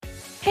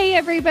Hey,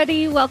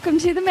 everybody. Welcome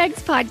to the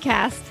Megs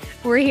Podcast.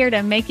 We're here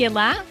to make you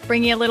laugh,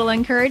 bring you a little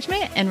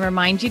encouragement, and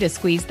remind you to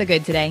squeeze the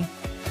good today.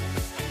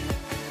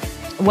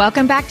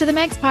 Welcome back to the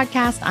Megs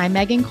Podcast. I'm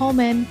Megan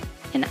Coleman.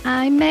 And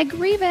I'm Meg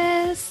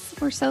Rivas.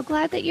 We're so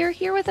glad that you're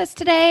here with us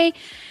today.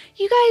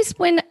 You guys,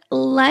 when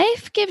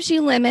life gives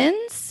you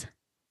lemons,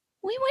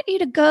 we want you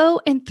to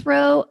go and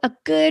throw a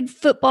good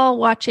football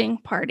watching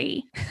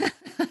party.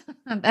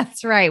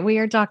 That's right. We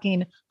are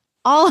talking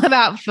all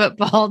about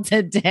football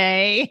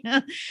today,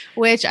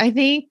 which I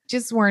think,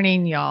 just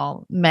warning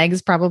y'all,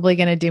 Meg's probably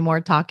going to do more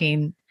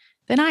talking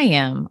than I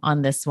am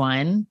on this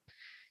one.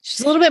 She's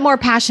a little bit more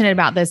passionate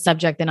about this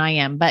subject than I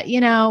am, but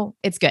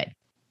it's good.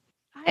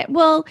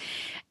 Well,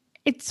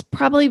 it's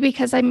probably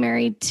because I'm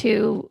married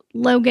to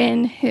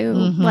Logan,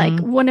 who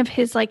one of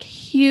his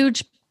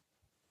huge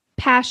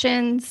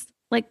passions,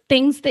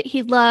 things that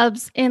he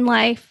loves in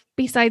life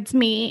besides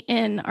me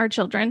and our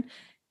children,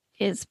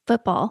 is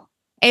football.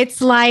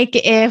 It's like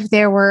if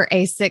there were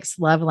a sixth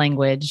love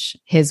language,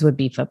 his would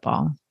be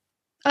football.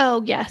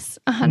 Oh, yes.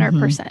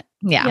 100%.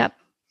 Yeah. Yep.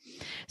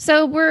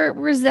 So we're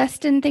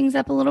zesting things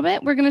up a little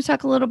bit. We're going to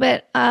talk a little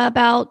bit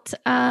about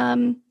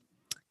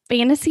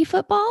fantasy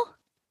football.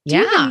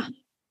 Do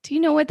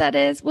you know what that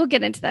is? We'll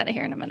get into that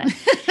here in a minute.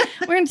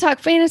 We're going to talk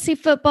fantasy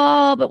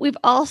football, but we've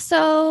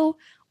also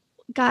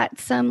got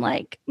some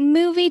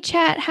movie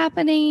chat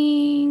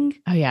happening.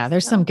 Oh, yeah.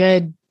 There's some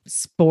good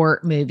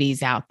sport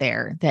movies out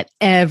there that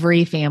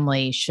every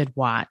family should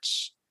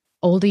watch.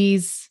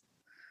 Oldies,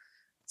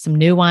 some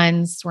new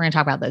ones. We're going to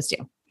talk about those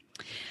too.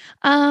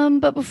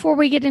 But before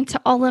we get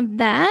into all of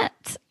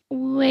that,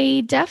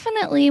 we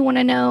definitely want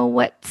to know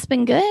what's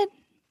been good.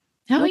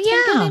 What's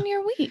been good in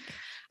your week?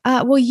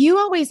 Well, you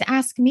always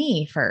ask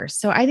me first,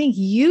 so I think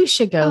you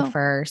should go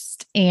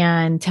first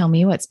and tell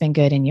me what's been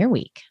good in your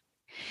week.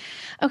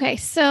 Okay,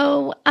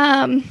 so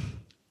I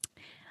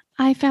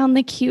found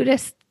the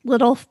cutest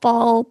little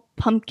fall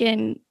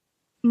pumpkin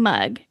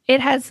mug.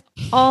 It has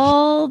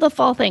all the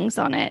fall things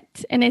on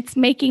it, and it's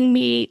making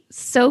me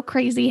so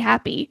crazy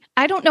happy.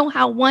 I don't know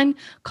how one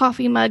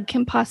coffee mug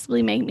can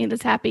possibly make me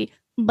this happy,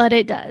 but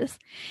it does.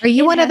 Are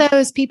you one of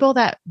those people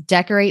that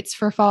decorates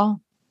for fall?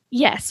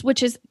 Yes,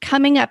 which is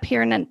coming up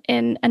here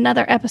in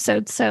another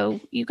episode, so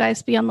you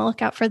guys be on the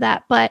lookout for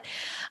that. But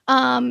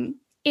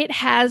it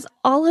has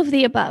all of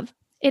the above.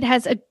 It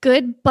has a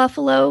good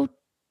buffalo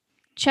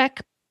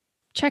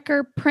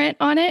checker print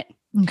on it.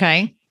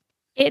 Okay.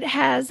 It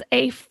has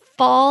a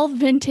fall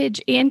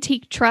vintage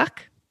antique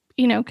truck,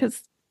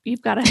 because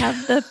you've got to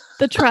have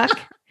the truck.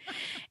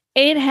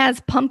 It has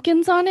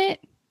pumpkins on it.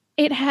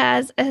 It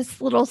has a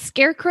little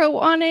scarecrow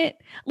on it.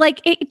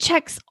 It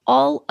checks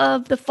all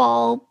of the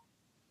fall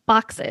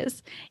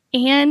boxes.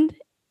 And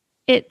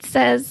it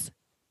says,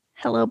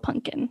 "Hello,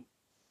 pumpkin,"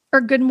 or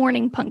 "Good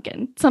morning,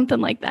 pumpkin," something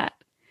like that.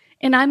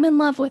 And I'm in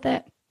love with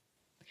it.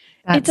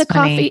 It's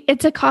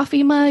a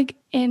coffee mug,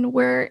 and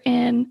we're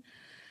in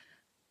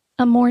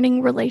a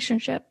morning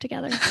relationship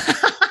together.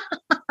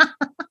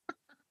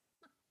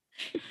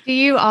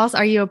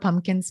 Are you a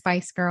pumpkin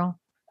spice girl?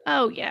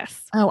 Oh,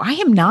 yes. Oh, I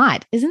am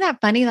not. Isn't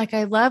that funny?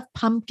 I love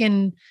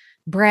pumpkin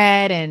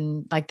bread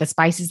and the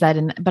spices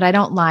but I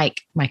don't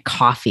like my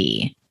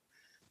coffee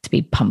to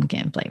be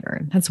pumpkin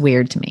flavored. That's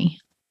weird to me.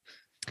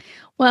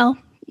 Well,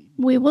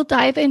 we will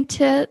dive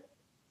into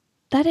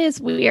that.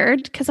 Is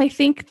weird because I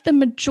think the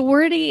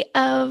majority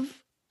of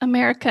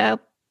America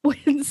would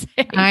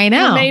say, I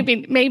know,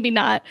 maybe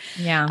not.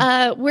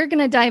 Yeah. We're going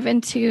to dive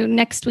into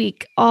next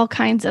week all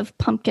kinds of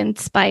pumpkin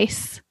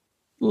spice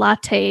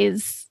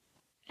lattes,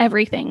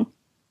 everything,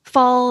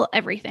 fall,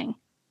 everything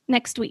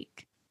next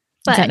week.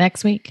 But is that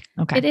next week?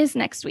 Okay. It is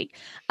next week.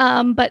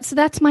 But so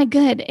that's my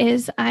good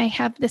is I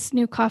have this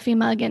new coffee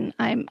mug and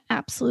I'm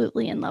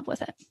absolutely in love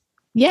with it.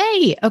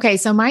 Yay. Okay.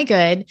 So my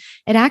good,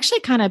 it actually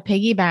kind of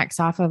piggybacks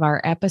off of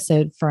our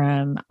episode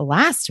from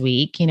last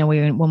week.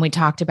 When we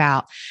talked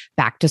about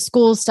back to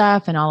school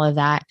stuff and all of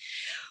that,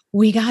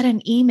 we got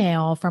an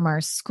email from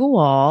our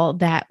school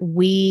that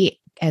we,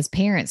 as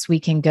parents, we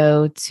can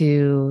go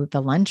to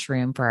the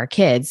lunchroom for our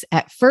kids.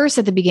 At first,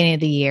 at the beginning of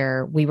the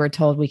year, we were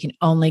told we can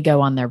only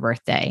go on their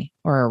birthday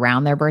or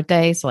around their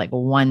birthday. So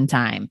one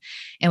time,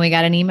 and we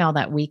got an email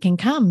that we can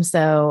come.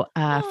 So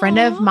a friend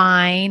of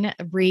mine,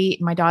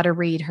 my daughter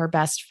Reed, her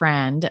best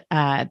friend,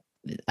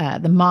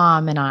 the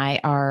mom and I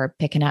are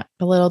picking up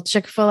a little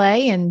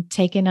Chick-fil-A and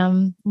taking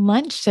them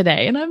lunch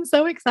today. And I'm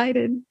so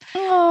excited.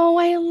 Oh,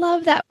 I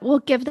love that. We'll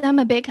give them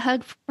a big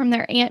hug from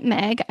their Aunt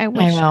Meg. I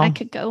wish I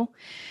could go.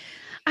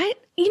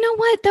 You know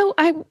what though?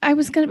 I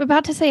was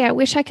about to say, I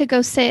wish I could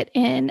go sit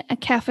in a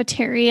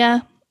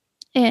cafeteria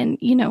and,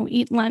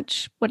 eat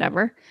lunch,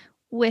 whatever,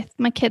 with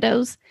my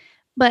kiddos.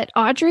 But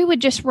Audrey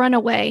would just run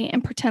away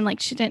and pretend like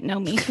she didn't know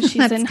me because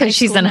she's in high school.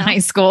 She's in high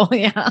school.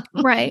 Yeah.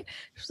 Right.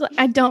 She's like,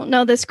 I don't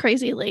know this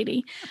crazy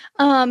lady.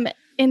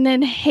 And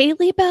then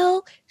Haley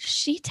Bell,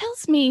 she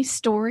tells me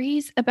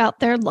stories about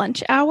their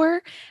lunch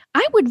hour.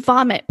 I would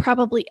vomit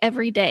probably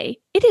every day.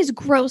 It is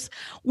gross.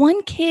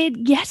 One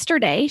kid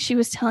yesterday, she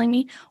was telling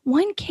me,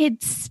 one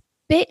kid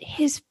spit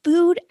his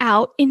food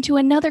out into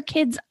another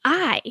kid's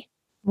eye.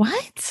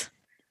 What?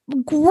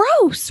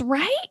 Gross,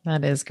 right?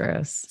 That is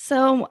gross.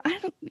 So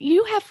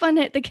you have fun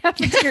at the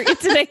cafeteria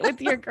today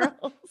with your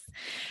girls.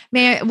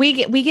 Man, we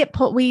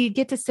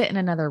get to sit in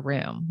another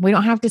room. We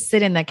don't have to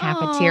sit in the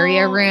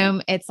cafeteria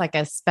room. It's like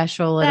a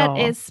special little.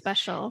 That is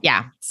special.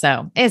 Yeah.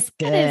 So it's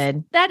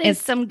good. That is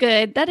some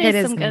good. That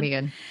is some good.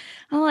 Good.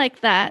 I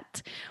like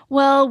that.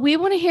 Well, we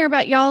want to hear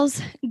about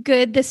y'all's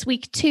good this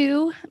week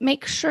too.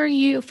 Make sure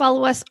you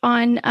follow us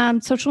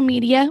on social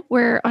media.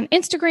 We're on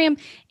Instagram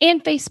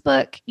and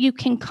Facebook. You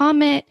can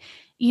comment.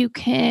 You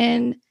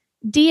can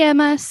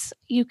DM us.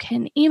 You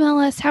can email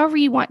us, however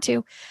you want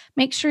to.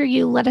 Make sure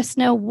you let us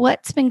know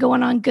what's been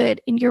going on good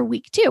in your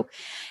week too.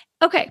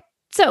 Okay,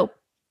 so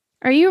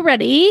are you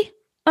ready?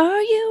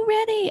 Are you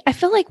ready? I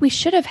feel like we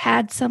should have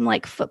had some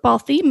like football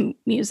theme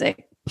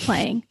music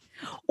playing.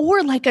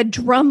 Or like a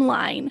drum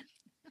line.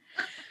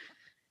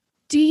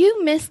 Do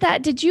you miss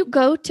that? Did you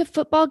go to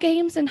football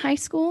games in high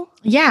school?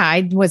 Yeah,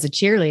 I was a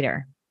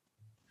cheerleader.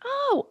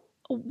 Oh,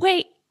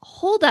 wait,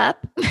 hold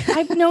up.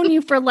 I've known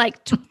you for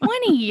like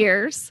 20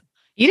 years.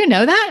 You didn't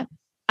know that?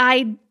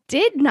 I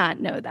did not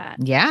know that.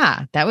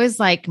 Yeah, that was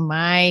like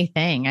my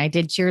thing. I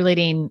did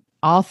cheerleading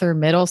all through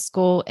middle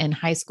school and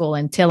high school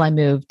until I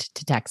moved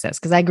to Texas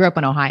because I grew up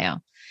in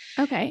Ohio.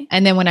 Okay.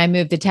 And then when I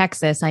moved to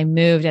Texas, I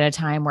moved at a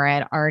time where I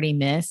had already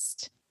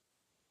missed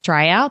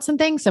tryouts and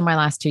things. So my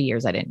last 2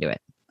 years, I didn't do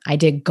it. I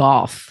did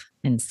golf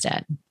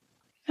instead.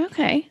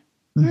 Okay.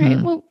 All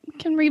right. Well, we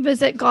can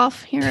revisit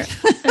golf here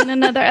in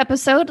another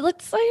episode.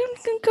 Let's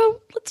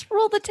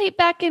roll the tape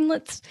back and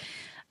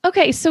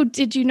okay. So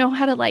did you know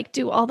how to like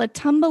do all the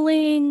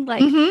tumbling,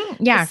 like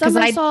yeah,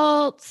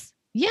 somersaults?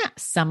 Yeah.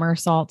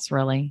 Somersaults,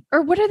 really.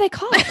 Or what are they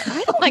called?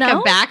 I don't like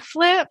know. A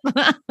backflip.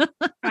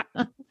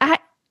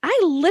 I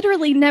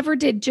literally never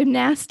did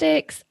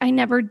gymnastics. I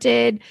never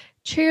did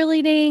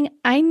cheerleading.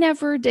 I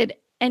never did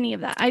any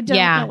of that. I don't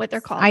know what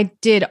they're called. I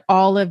did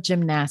all of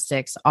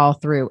gymnastics all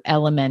through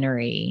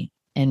elementary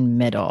and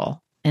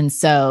middle. And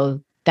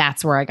so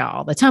that's where I got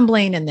all the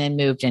tumbling and then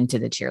moved into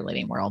the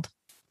cheerleading world.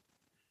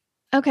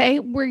 Okay.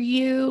 Were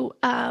you,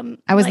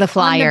 I was the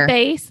flyer. On the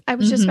base? I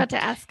was just about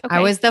to ask. Okay.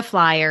 I was the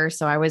flyer.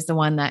 So I was the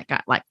one that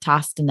got like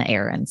tossed in the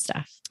air and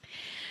stuff.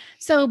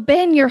 So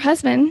Ben, your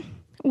husband,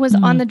 was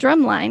on the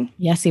drum line.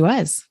 Yes, he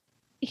was.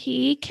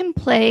 He can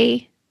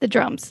play the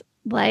drums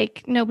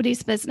like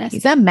nobody's business.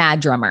 He's a mad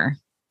drummer.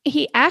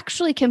 He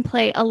actually can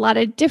play a lot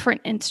of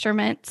different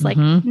instruments, like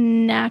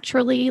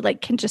naturally,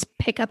 like can just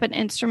pick up an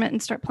instrument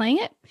and start playing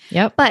it.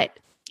 Yep. But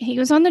he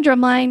was on the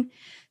drum line.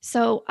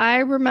 So I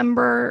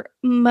remember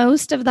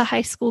most of the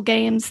high school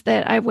games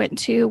that I went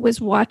to was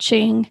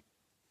watching,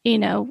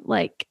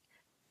 like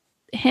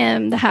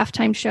him, the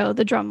halftime show,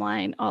 the drum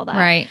line, all that.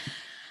 Right.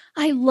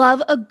 I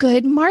love a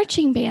good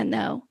marching band,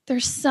 though.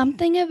 There's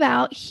something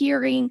about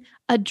hearing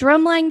a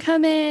drum line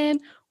come in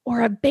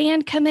or a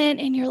band come in,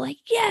 and you're like,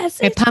 yes,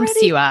 it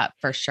pumps you up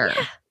for sure.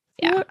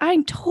 Yeah.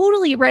 I'm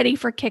totally ready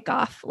for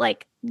kickoff.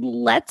 Like,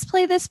 let's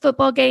play this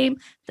football game.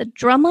 The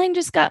drum line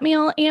just got me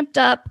all amped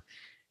up.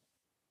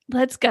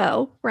 Let's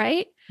go.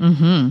 Right.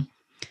 Mm-hmm.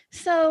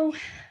 So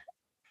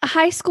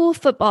high school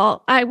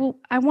football, I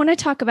want to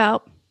talk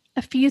about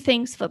a few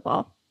things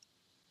football.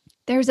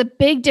 There's a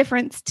big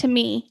difference to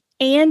me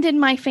and in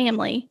my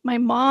family. My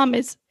mom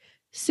is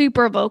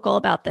super vocal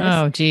about this.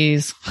 Oh,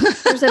 geez.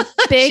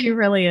 She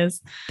really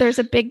is. There's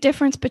a big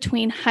difference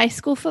between high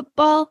school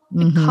football,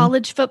 and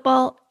college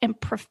football, and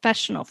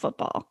professional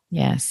football.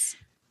 Yes.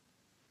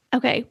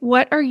 Okay.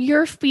 What are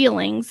your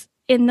feelings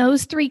in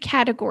those three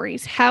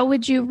categories? How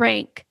would you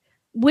rank?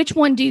 Which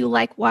one do you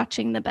like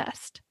watching the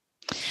best?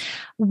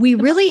 We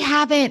really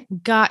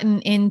haven't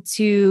gotten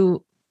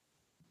into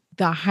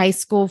the high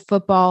school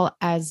football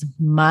as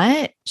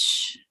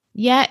much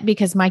yet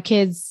because my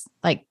kids,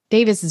 like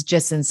Davis is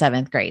just in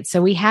 7th grade.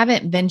 So we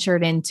haven't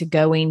ventured into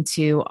going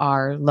to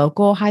our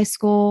local high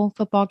school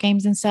football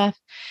games and stuff.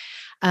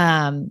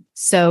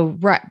 So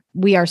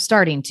we are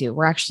starting to.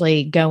 We're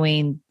actually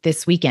going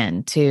this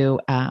weekend to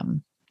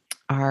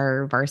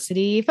our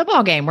varsity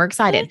football game. We're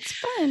excited. It's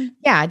fun.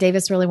 Yeah,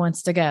 Davis really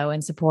wants to go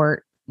and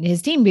support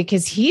his team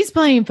because he's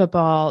playing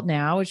football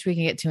now, which we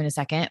can get to in a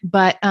second.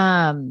 But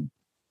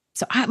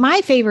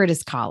my favorite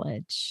is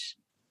college.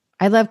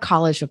 I love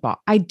college football.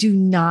 I do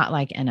not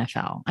like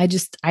NFL.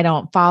 I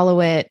don't follow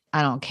it.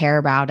 I don't care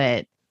about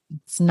it.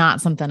 It's not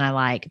something I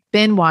like.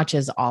 Ben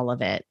watches all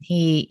of it.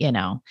 He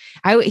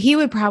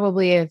would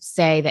probably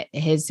say that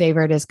his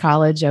favorite is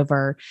college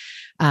over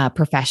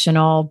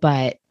professional,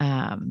 but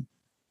and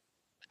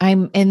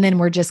then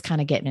we're just kind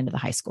of getting into the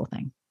high school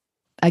thing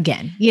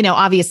again.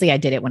 Obviously I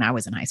did it when I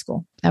was in high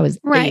school. That was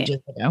ages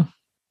ago.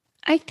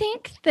 I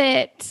think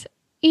that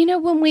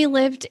when we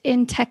lived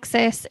in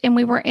Texas and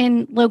we were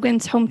in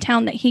Logan's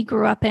hometown that he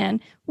grew up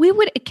in, we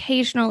would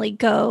occasionally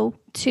go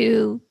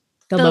to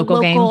the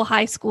local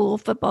high school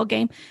football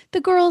game.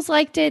 The girls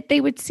liked it. They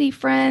would see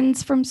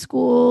friends from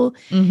school,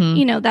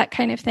 that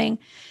kind of thing.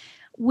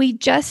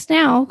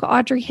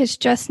 Audrey has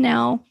just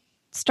now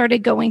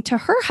started going to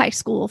her high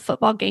school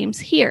football games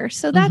here.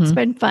 So that's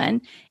been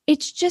fun.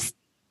 It's just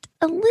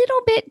a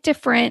little bit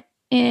different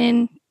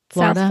in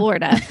South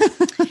Florida.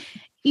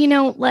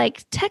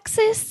 Like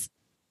Texas,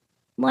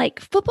 like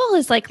football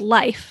is like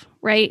life,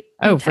 right?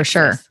 Oh, for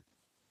sure.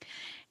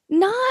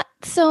 Not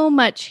so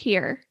much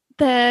here.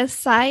 The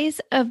size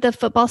of the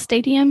football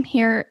stadium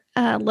here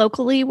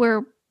locally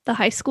where the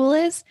high school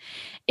is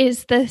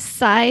the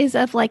size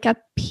of like a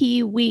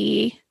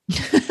peewee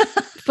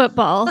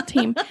football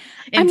team.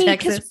 In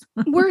Texas.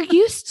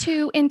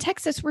 In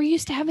Texas, we're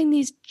used to having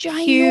these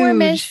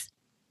ginormous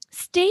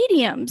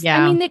stadiums.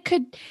 Yeah. I mean, that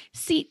could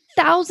seat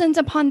thousands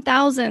upon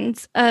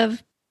thousands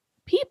of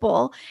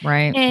people.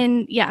 Right.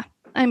 And yeah,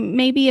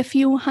 maybe a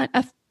few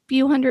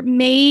hundred,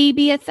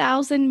 maybe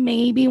 1,000,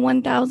 maybe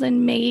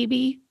 1,000,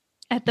 maybe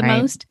at the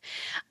most.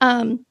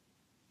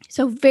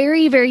 So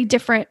very, very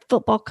different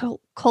football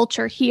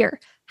culture here.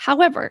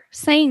 However,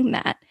 saying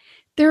that,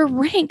 they're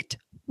ranked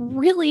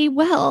really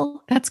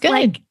well. That's good.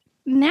 Like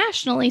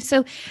nationally.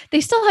 So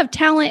they still have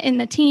talent in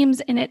the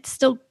teams, and it's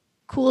still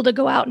cool to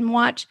go out and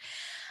watch.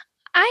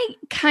 I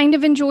kind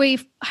of enjoy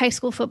high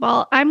school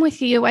football. I'm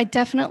with you. I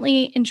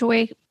definitely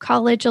enjoy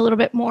college a little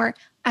bit more.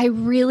 I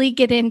really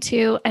get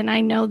into, and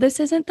I know this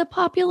isn't the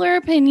popular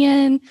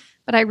opinion,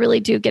 but I really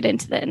do get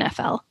into the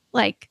NFL.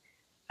 Like,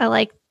 I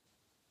like,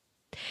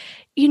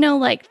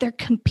 like they're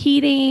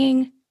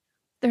competing.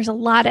 There's a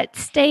lot at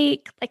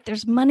stake. Like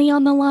there's money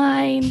on the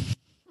line.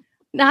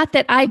 Not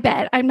that I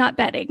bet. I'm not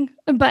betting,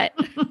 but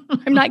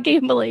I'm not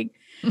gambling.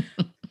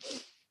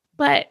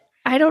 But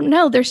I don't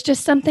know. There's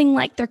just something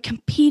like they're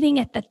competing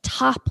at the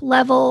top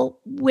level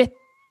with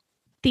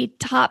the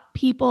top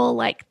people.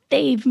 Like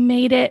they've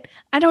made it.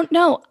 I don't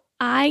know.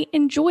 I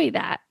enjoy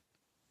that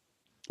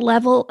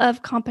level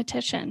of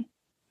competition.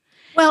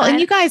 Well,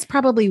 and you guys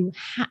probably,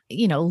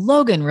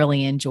 Logan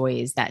really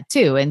enjoys that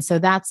too. And so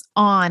that's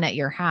on at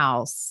your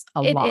house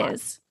a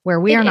lot. Where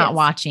we are not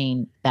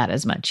watching that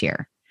as much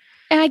here.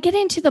 And I get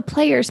into the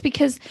players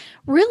because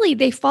really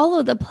they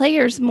follow the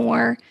players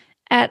more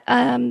at,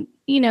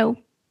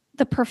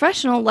 the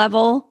professional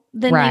level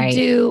than they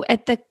do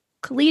at the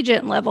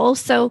collegiate level.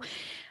 So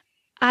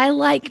I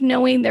like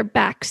knowing their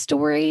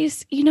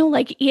backstories.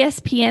 Like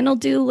ESPN will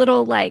do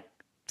little like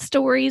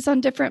stories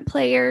on different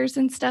players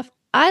and stuff.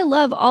 I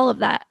love all of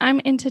that. I'm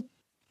into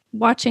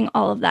watching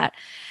all of that.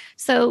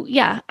 So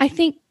yeah, I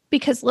think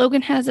because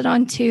Logan has it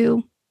on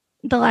too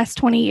the last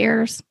 20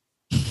 years,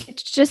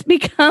 it's just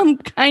become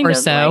kind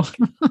of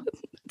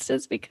it's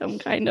just become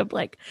kind of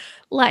like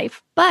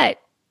life. But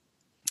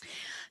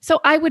so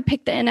I would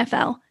pick the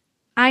NFL.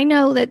 I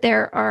know that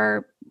there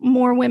are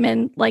more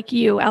women like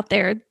you out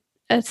there.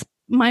 As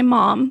my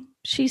mom,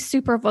 she's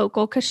super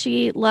vocal because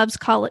she loves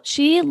college.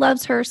 She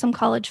loves her some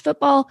college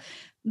football.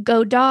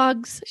 Go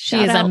Dogs. She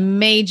is a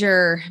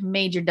major,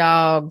 major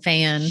dog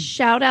fan.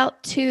 Shout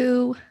out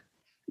to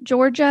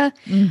Georgia.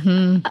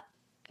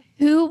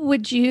 Who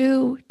would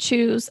you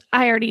choose?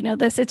 I already know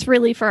this. It's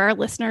really for our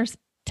listeners.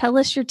 Tell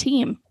us your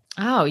team.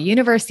 Oh,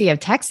 University of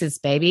Texas,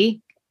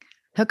 baby.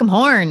 Hook 'em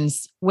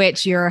horns,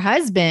 which your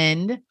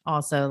husband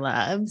also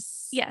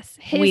loves. Yes.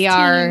 We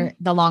are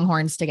the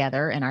Longhorns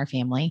together in our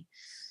family.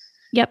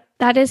 Yep.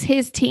 That is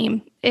his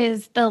team,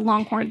 is the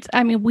Longhorns.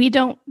 I mean,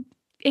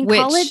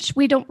 college,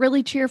 we don't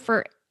really cheer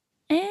for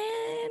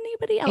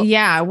anybody else.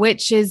 Yeah,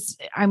 which is,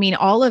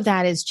 all of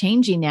that is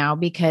changing now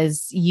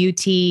because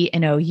UT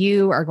and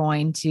OU are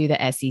going to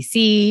the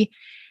SEC.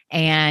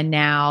 And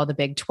now the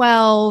Big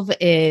 12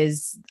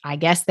 is, I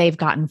guess they've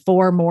gotten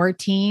 4 more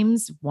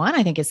teams. One,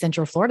 I think, is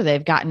Central Florida.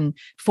 They've gotten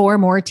 4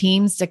 more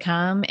teams to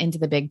come into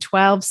the Big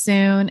 12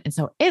 soon. And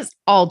so it's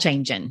all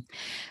changing.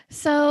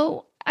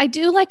 So I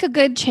do like a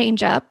good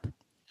change up.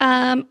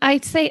 I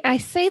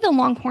say the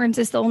Longhorns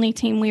is the only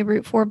team we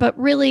root for, but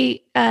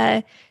really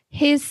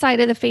his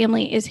side of the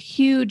family is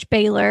huge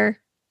Baylor.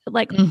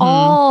 Like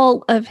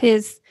all of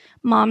his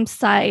mom's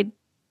side,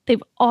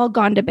 they've all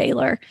gone to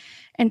Baylor.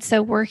 And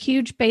so we're a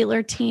huge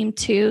Baylor team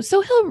too.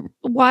 So he'll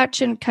watch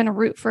and kind of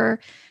root for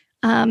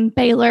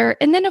Baylor.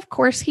 And then, of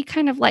course, he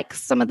kind of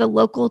likes some of the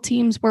local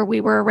teams where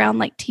we were around,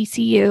 like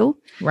TCU.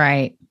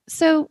 Right.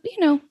 So,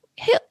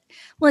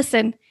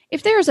 listen,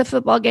 if there's a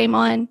football game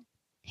on,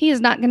 he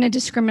is not going to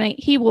discriminate.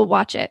 He will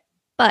watch it.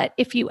 But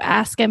if you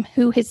ask him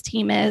who his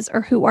team is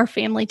or who our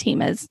family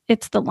team is,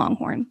 it's the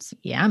Longhorns.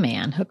 Yeah,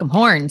 man. Hook 'em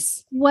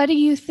horns. What do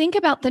you think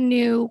about the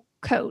new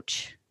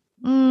coach?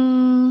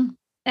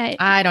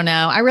 I don't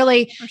know. I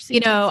really,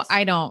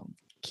 I don't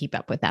keep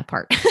up with that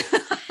part.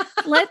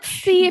 Let's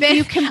see if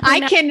you can.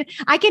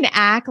 I can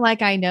act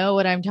like I know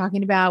what I'm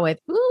talking about with,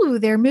 ooh,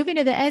 they're moving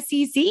to the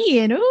SEC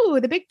and ooh,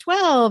 the Big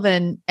 12.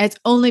 And it's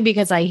only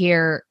because I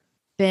hear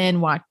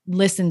Ben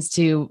listens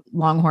to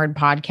Longhorn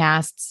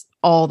podcasts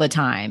all the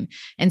time.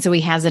 And so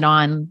he has it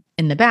on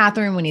in the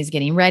bathroom when he's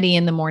getting ready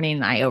in the morning.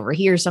 And I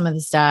overhear some of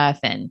the stuff.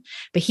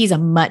 But he's a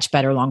much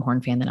better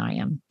Longhorn fan than I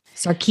am.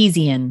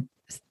 Sarkeesian.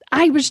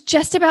 I was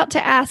just about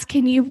to ask,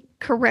 can you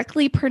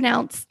correctly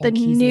pronounce the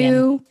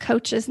new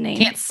coach's name?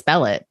 Can't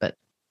spell it, but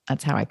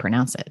that's how I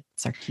pronounce it.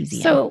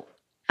 Sarkeesian. So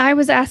I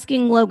was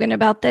asking Logan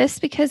about this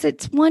because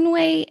it's one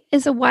way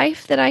as a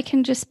wife that I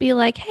can just be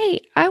like,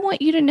 hey, I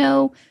want you to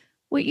know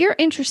what you're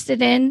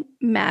interested in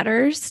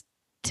matters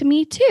to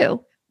me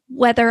too,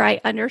 whether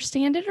I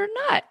understand it or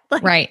not.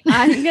 Like, Right.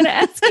 I'm going to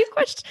ask you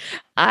questions.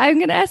 I'm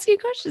going to ask you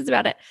questions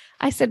about it.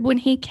 I said, when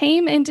he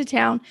came into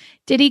town,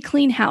 did he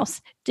clean house?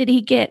 Did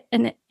he get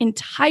an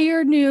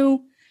entire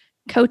new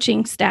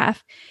coaching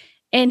staff?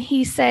 And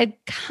he said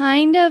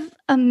kind of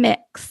a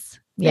mix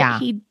that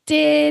he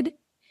did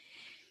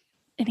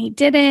and he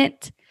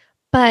didn't.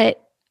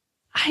 But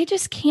I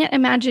just can't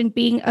imagine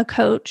being a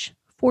coach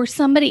for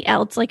somebody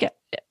else, like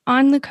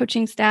on the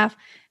coaching staff.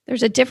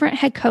 There's a different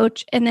head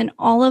coach. And then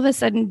all of a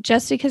sudden,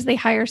 just because they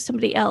hire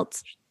somebody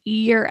else,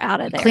 you're out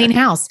of there. Clean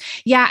house.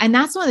 Yeah. And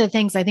that's one of the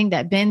things I think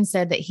that Ben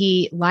said that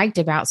he liked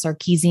about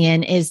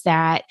Sarkisian is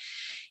that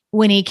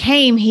when he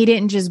came, he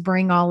didn't just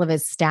bring all of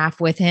his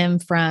staff with him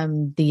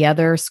from the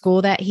other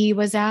school that he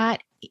was at.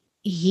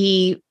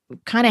 He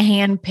kind of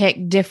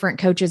handpicked different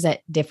coaches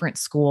at different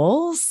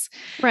schools,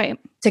 right,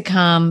 to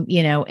come,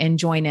 and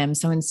join him.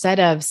 So instead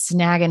of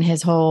snagging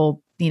his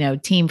whole,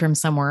 team from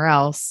somewhere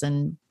else,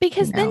 and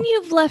because then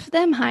you've left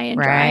them high and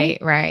dry.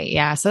 Right.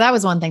 Yeah. So that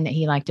was one thing that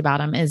he liked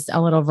about him, is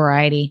a little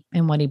variety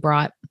in what he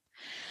brought.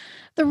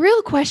 The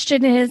real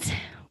question is,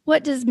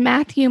 what does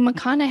Matthew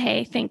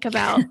McConaughey think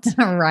about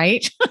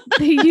right?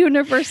 the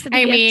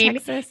University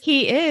of Texas?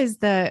 He is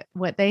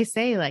what they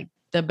say, like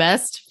the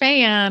best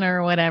fan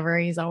or whatever.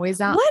 He's always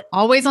out,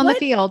 always on the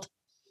field.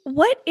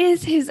 What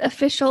is his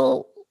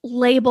official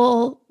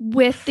label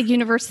with the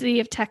University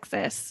of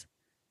Texas?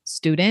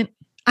 Student.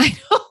 I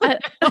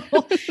don't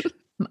know.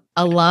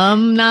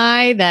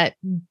 Alumni that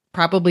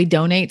probably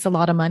donates a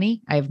lot of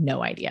money. I have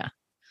no idea.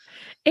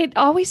 It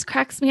always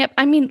cracks me up.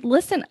 I mean,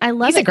 listen, I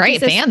love it. He's a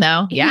great fan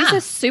though. Yeah. He's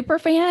a super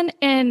fan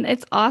and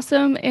it's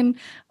awesome. And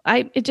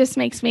it just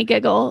makes me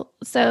giggle.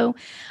 So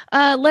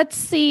let's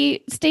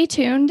see. Stay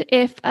tuned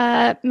if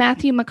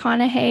Matthew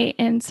McConaughey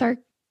and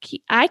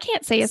I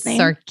can't say his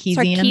name.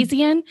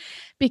 Sarkisian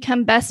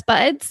become best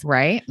buds.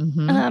 Right.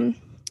 Mm-hmm.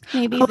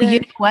 Maybe.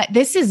 You know what?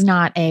 This is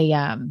not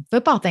a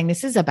football thing.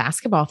 This is a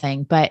basketball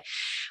thing. But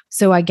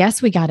so I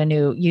guess UT got a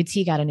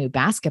new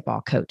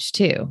basketball coach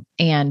too.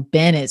 And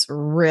Ben is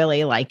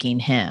really liking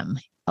him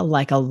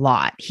like a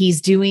lot.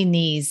 He's doing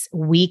these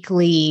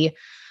weekly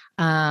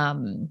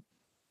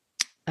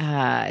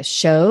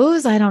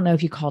shows. I don't know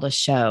if you call it a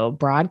show,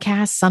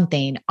 broadcast,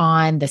 something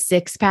on the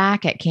Six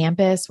Pack at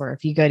campus, where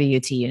if you go to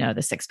UT,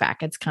 the Six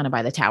Pack, it's kind of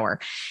by the tower.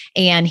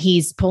 And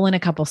he's pulling a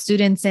couple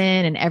students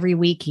in, and every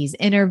week he's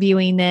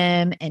interviewing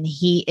them, and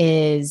he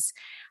is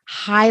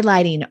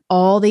highlighting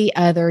all the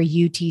other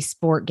UT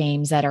sport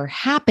games that are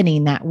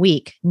happening that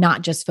week,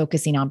 not just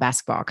focusing on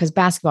basketball, because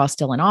basketball is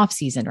still in off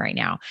season right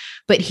now.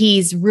 But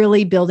he's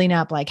really building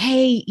up like,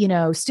 hey,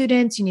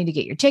 students, you need to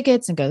get your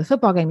tickets and go to the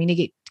football game. You need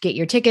to get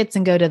your tickets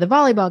and go to the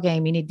volleyball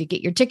game. You need to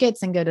get your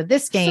tickets and go to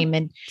this game.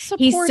 And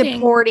he's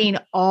supporting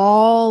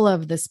all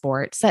of the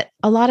sports that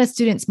a lot of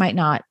students might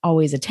not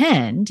always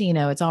attend.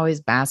 It's always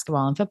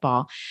basketball and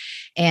football.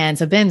 And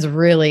so Ben's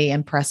really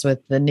impressed with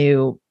the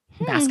new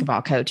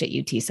basketball coach at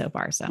UT so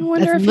far. So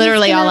that's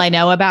literally all I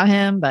know about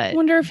him, but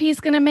wonder if he's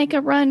going to make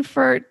a run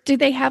do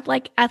they have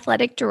like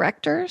athletic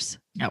directors?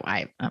 No,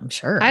 I'm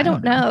sure. I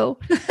don't know.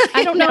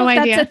 I don't know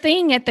if that's a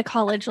thing at the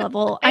college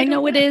level. I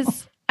know it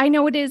is. I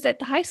know it is at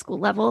the high school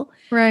level.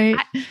 Right.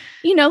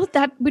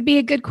 That would be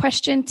a good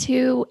question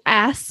to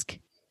ask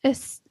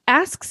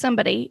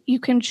somebody.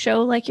 You can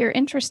show like you're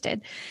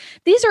interested.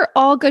 These are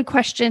all good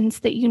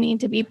questions that you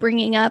need to be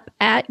bringing up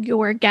at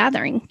your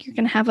gathering. You're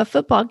going to have a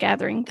football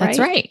gathering, right? That's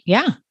right.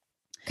 Yeah.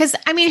 Because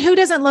who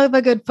doesn't love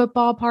a good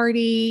football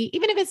party?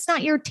 Even if it's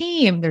not your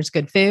team, there's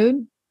good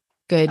food,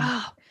 good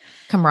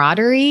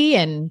camaraderie,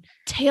 and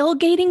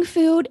tailgating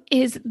food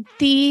is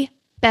the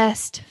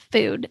best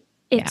food.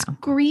 It's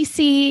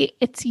greasy.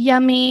 It's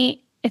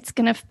yummy. It's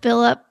going to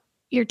fill up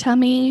your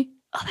tummy.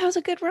 Oh, that was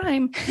a good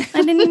rhyme.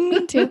 I didn't even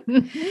mean to.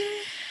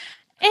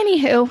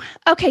 Anywho,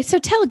 okay, so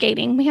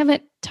tailgating. We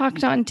haven't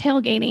talked on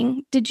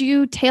tailgating. Did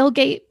you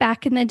tailgate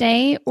back in the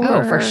day?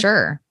 Oh, for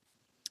sure.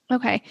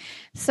 Okay,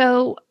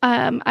 so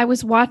I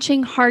was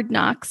watching Hard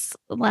Knocks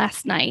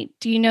last night.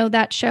 Do you know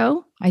that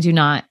show? I do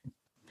not.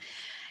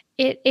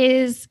 It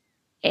is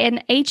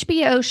an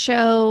HBO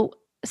show.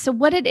 So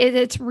what it is,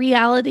 it's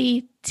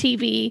reality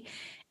TV,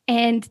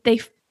 and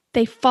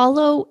they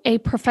follow a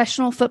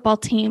professional football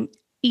team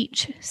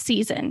each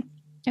season.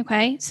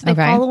 Okay. So they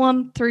follow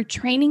them through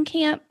training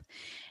camp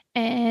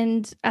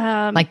and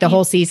like the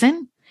whole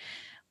season?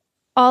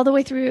 All the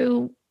way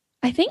through,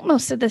 I think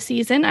most of the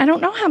season. I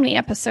don't know how many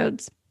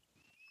episodes.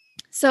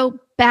 So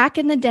back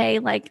in the day,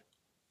 like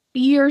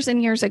years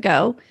and years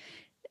ago,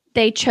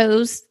 they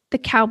chose the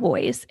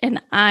Cowboys,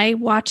 and I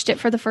watched it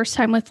for the first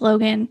time with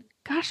Logan.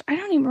 Gosh, I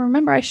don't even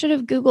remember. I should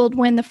have Googled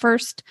when the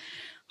first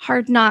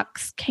Hard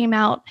Knocks came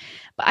out.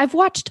 But I've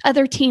watched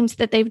other teams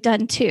that they've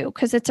done too,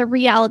 because it's a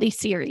reality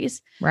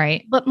series.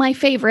 Right. But my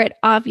favorite,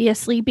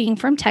 obviously, being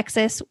from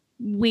Texas,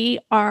 we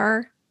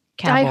are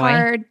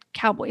diehard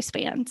Cowboys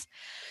fans.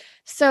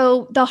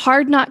 So the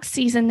Hard Knocks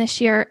season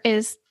this year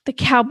is the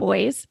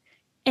Cowboys,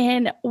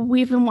 and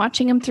we've been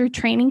watching them through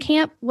training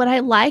camp. What I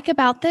like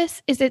about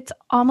this is it's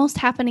almost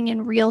happening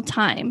in real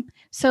time.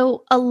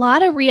 So a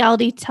lot of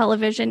reality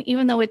television,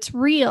 even though it's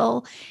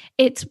real,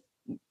 it's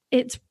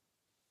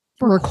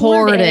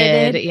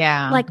recorded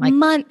yeah, like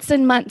months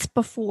and months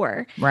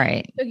before.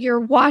 Right. So you're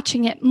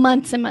watching it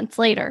months and months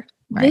later.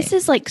 Right. This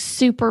is like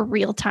super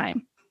real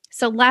time.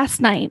 So last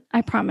night,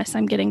 I promise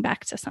I'm getting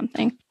back to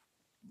something.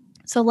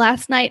 So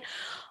last night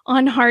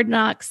on Hard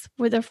Knocks,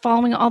 where they're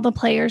following all the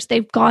players,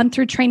 they've gone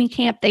through training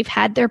camp, they've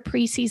had their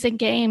preseason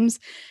games.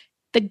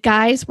 The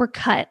guys were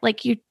cut.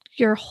 Like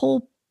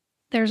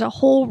there's a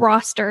whole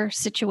roster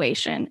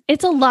situation.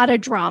 It's a lot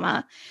of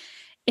drama.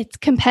 It's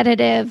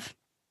competitive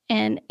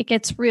and it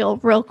gets real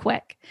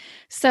quick.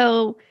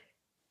 So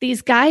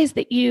these guys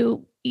that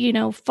you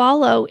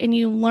follow and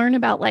you learn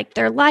about like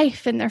their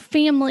life and their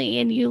family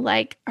and you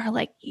like are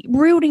like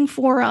rooting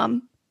for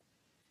them.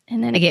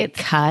 And then they get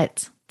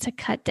cut. It's a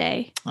cut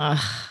day. Ugh.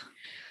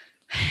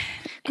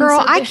 Girl,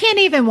 so I can't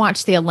even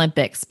watch the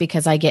Olympics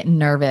because I get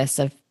nervous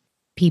of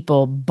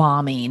people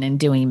bombing and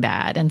doing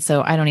bad. And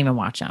so I don't even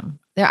watch them.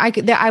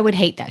 I would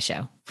hate that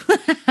show.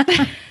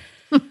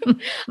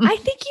 I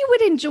think you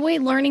would enjoy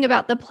learning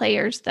about the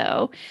players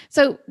though.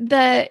 So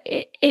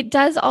it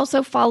does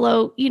also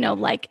follow,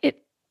 like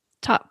it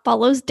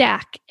follows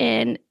Dak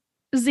and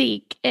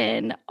Zeke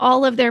and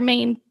all of their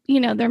main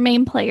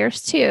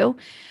players too,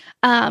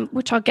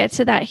 which I'll get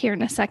to that here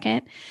in a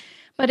second.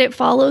 But it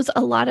follows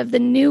a lot of the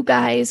new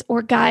guys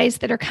or guys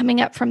that are coming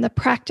up from the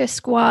practice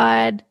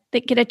squad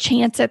that get a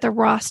chance at the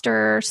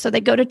roster. So they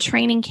go to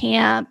training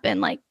camp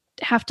and like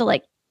have to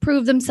like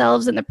prove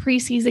themselves in the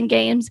preseason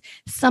games.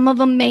 Some of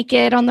them make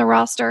it on the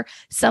roster.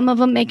 Some of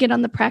them make it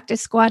on the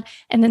practice squad.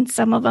 And then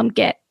some of them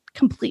get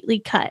completely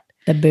cut.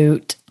 The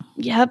boot.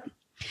 Yep.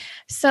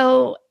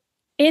 So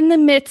in the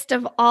midst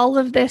of all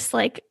of this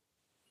like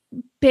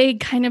big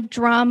kind of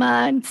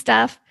drama and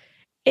stuff,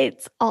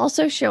 it's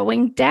also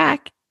showing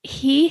Dak.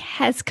 He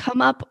has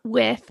come up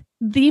with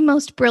the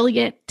most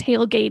brilliant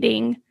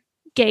tailgating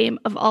game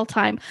of all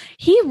time.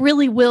 He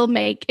really will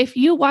make, if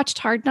you watched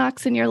Hard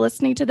Knocks and you're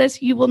listening to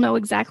this, you will know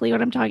exactly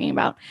what I'm talking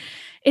about.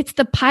 It's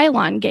the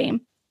pylon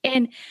game.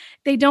 And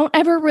they don't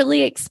ever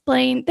really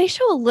explain. They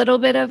show a little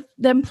bit of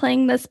them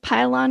playing this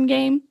pylon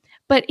game,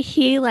 but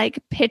he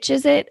like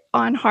pitches it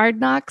on Hard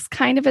Knocks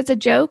kind of as a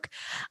joke.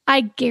 I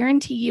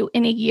guarantee you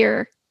in a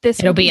year,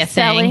 it'll be a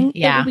selling.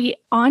 Thing. Yeah. It will be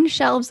on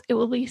shelves. It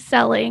will be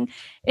selling.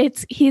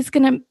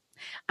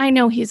 I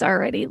know he's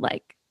already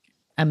like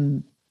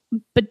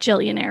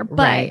bajillionaire,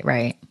 but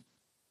right.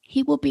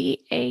 He will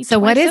be a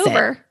what is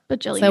over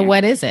bajillionaire. So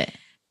what is it?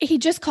 He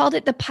just called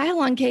it the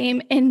pylon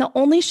game. And the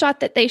only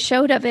shot that they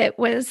showed of it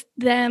was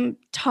them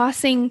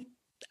tossing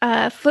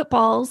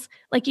footballs,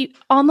 like you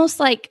almost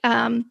like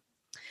the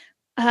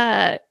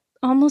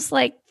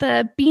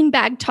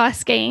beanbag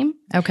toss game.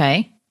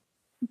 Okay.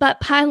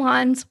 But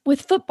pylons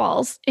with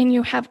footballs, and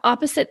you have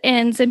opposite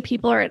ends and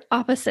people are at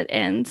opposite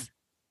ends.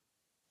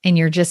 And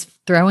you're just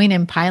throwing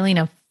and piling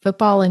a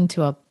football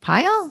into a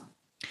pile?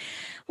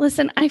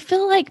 Listen, I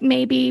feel like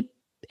maybe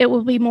it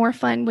will be more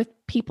fun with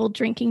people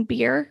drinking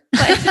beer.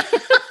 But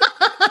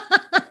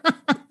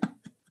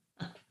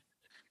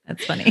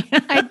that's funny.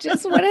 I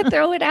just want to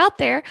throw it out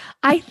there.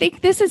 I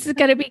think this is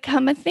going to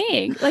become a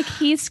thing. Like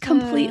he's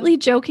completely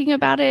joking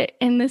about it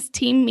in this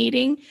team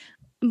meeting.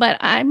 But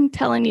I'm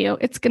telling you,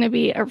 it's going to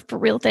be a for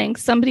real thing.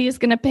 Somebody is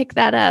going to pick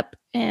that up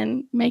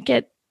and make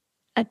it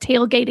a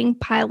tailgating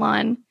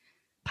pylon.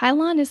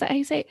 Pylon, is that how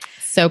you say it?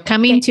 So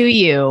coming to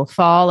you,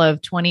 fall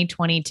of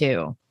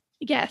 2022.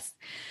 Yes.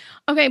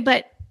 Okay,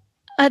 but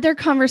other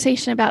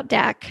conversation about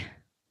Dak.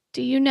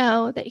 Do you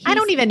know that I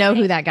don't even know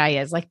who that guy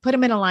is. Like put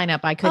him in a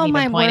lineup. I couldn't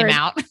even point him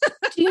out.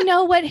 Do you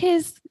know what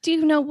his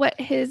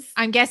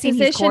I'm guessing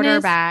he's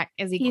quarterback.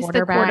 Is he he's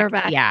quarterback? The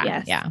quarterback. Yeah.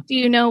 Yes. Yeah. Do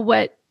you know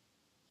what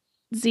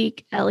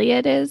Zeke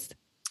Elliott is?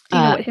 Do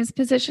you know what his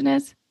position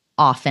is?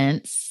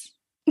 Offense.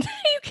 You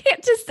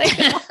can't just say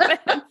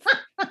offense.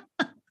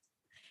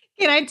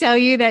 Can I tell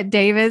you that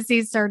Davis,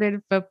 he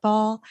started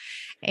football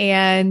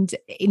and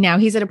now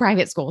he's at a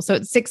private school. So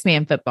it's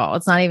 6-man football.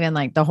 It's not even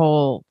like the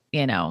whole,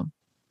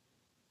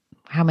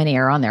 how many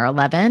are on there?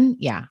 11?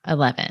 Yeah,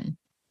 11.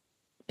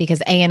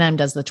 Because A&M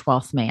does the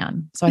 12th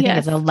man. So I think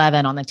it's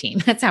 11 on the team.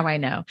 That's how I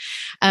know.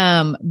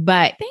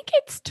 But I think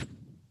it's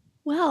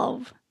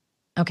 12.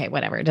 Okay,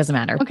 whatever. It doesn't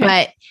matter. Okay.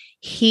 But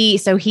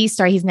he's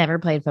never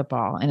played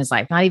football in his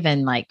life, not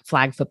even like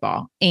flag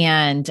football.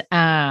 And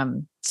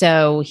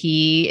so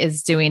he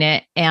is doing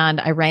it.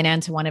 And I ran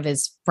into one of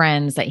his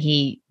friends that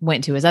he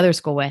went to his other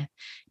school with. And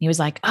he was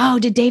like, "Oh,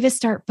 did Davis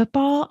start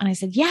football?" And I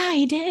said, "Yeah,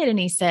 he did." And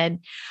he said,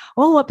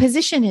 "Oh, what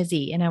position is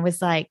he?" And I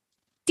was like,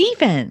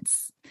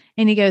 "Defense."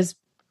 And he goes,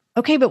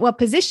 "Okay, but what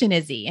position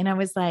is he?" And I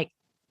was like,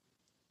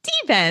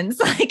 "Defense."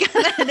 Like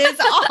that is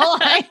all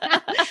I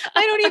have.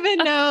 I don't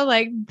even know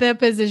like the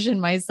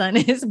position my son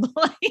is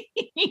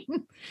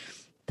playing.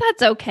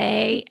 That's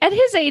okay. At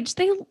his age,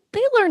 they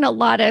learn a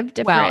lot of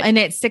different. Well, and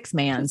it's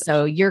 6-man,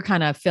 so you're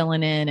kind of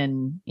filling in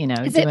and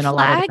is doing it a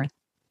lot of different.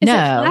 Is it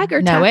flag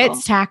or tackle? No,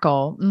 it's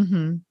tackle.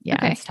 Mm-hmm. Yeah,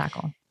 Okay. it's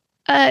tackle.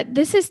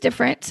 This is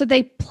different. So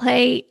they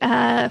play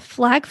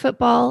flag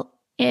football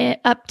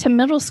up to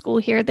middle school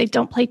here. They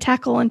don't play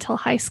tackle until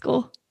high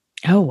school.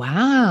 Oh,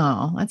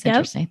 wow. That's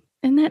interesting.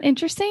 Isn't that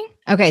interesting?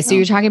 Okay, so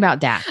you're talking about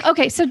Dak.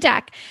 Okay, so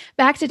Dak.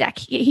 Back to Dak.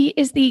 He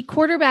is the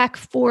quarterback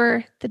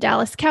for the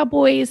Dallas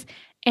Cowboys,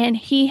 and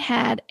he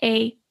had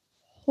a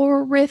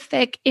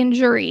horrific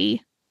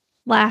injury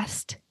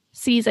last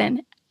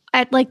season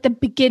at like the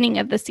beginning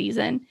of the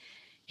season.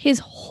 His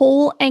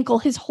whole ankle,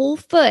 his whole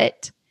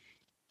foot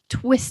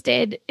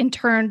twisted and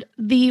turned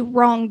the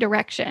wrong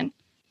direction.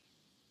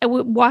 I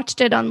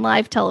watched it on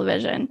live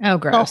television. Oh,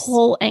 gross. The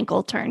whole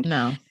ankle turned.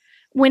 No.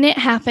 When it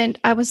happened,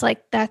 I was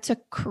like, that's a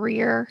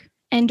career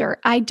ender.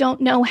 I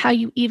don't know how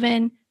you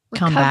even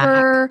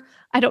recover.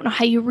 I don't know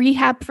how you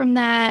rehab from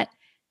that.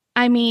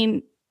 I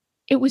mean,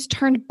 it was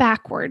turned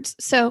backwards.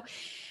 So,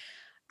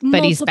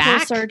 but he's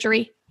back?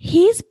 Surgery.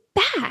 He's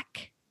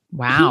back.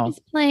 Wow. He's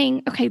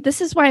playing. Okay, this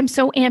is why I'm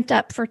so amped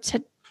up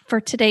for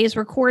today's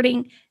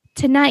recording.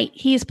 Tonight,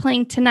 he is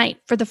playing tonight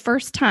for the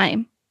first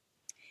time.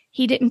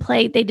 He didn't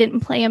play. They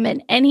didn't play him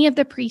in any of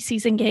the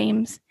preseason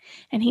games,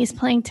 and he's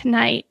playing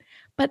tonight.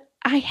 But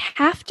I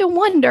have to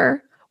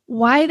wonder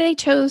why they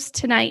chose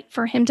tonight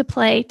for him to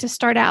play to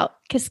start out.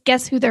 Because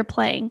guess who they're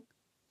playing?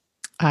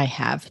 I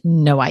have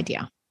no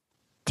idea.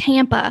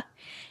 Tampa,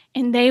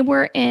 and they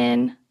were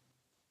in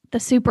the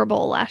Super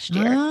Bowl last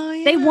year. Oh,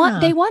 yeah. They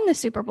won the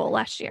Super Bowl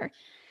last year.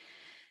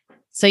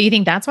 So you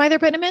think that's why they're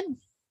putting him in?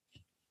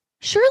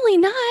 Surely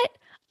not.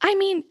 I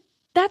mean,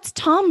 that's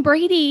Tom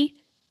Brady.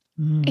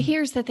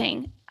 Here's the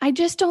thing. I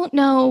just don't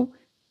know.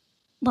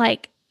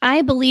 Like,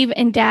 I believe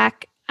in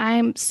Dak.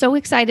 I'm so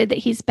excited that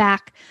he's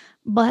back.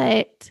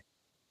 But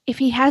if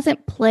he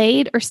hasn't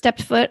played or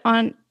stepped foot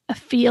on a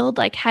field,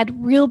 like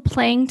had real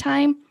playing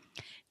time,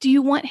 do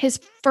you want his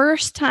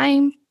first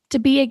time to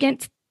be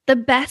against the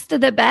best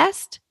of the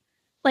best?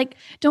 Like,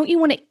 don't you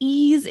want to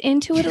ease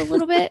into it a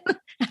little bit?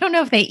 I don't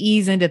know if they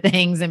ease into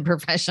things in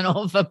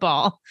professional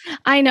football.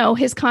 I know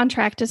his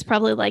contract is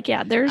probably like,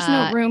 yeah, there's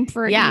no room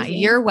for easing.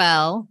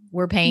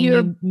 We're paying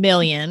you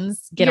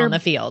millions. Get on the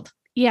field.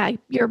 Yeah,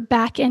 you're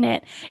back in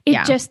it.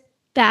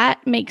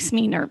 That makes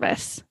me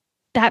nervous.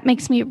 That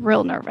makes me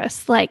real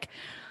nervous. Like,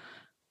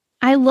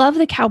 I love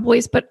the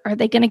Cowboys, but are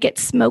they going to get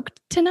smoked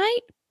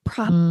tonight?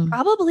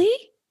 Probably.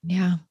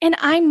 Yeah. And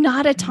I'm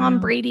not a Tom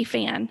Brady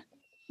fan.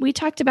 We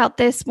talked about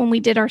this when we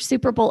did our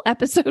Super Bowl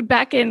episode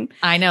back in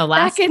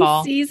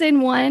fall.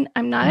 Season 1.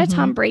 I'm not a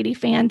Tom Brady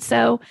fan.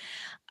 So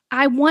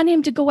I want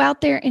him to go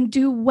out there and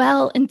do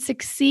well and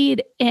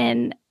succeed.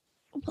 And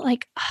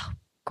like, oh,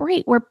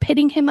 great. We're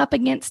pitting him up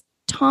against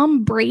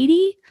Tom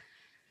Brady.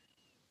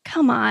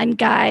 Come on,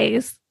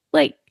 guys.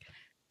 Like,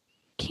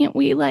 can't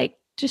we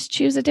just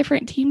choose a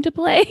different team to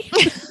play?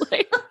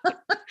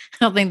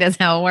 I don't think that's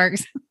how it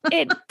works.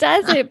 It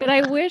doesn't, but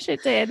I wish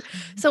it did.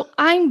 So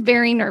I'm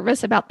very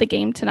nervous about the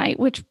game tonight,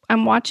 which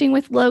I'm watching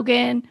with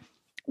Logan.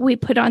 We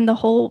put on the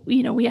whole,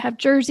 we have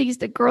jerseys.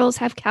 The girls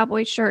have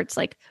Cowboy shirts.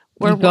 Like,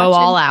 we go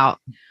all out.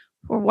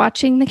 We're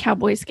watching the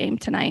Cowboys game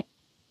tonight.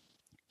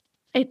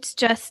 It's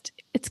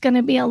going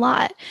to be a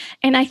lot.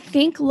 And I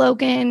think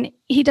Logan,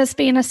 he does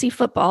fantasy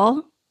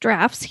football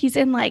drafts. He's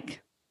in I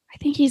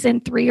think he's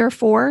in 3 or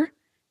 4.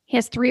 He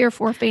has 3 or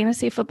 4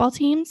 fantasy football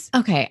teams.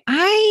 Okay.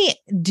 I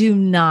do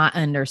not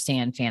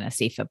understand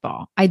fantasy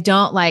football. I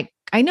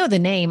know the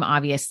name,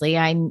 obviously.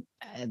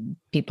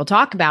 People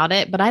talk about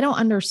it, but I don't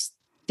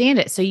understand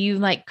it. So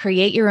you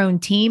create your own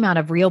team out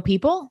of real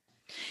people?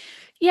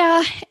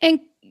 Yeah. And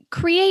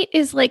create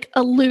is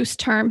a loose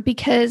term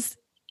because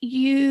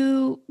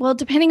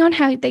depending on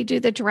how they do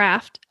the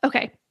draft.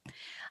 Okay.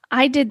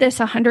 I did this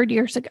 100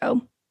 years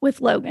ago with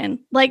Logan.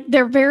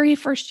 Their very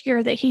first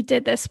year that he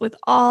did this with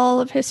all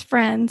of his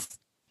friends,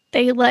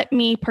 they let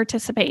me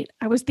participate.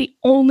 I was the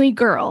only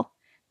girl.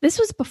 This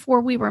was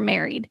before we were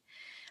married.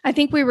 I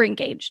think we were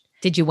engaged.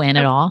 Did you win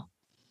at all?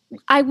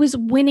 I was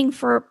winning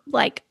for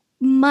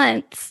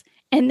months.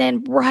 And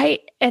then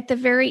right at the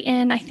very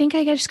end, I think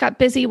I just got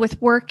busy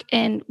with work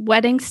and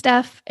wedding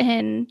stuff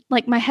and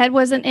my head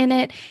wasn't in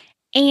it.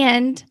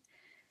 And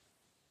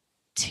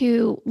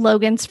to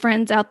Logan's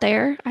friends out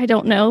there, I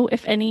don't know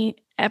if any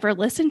ever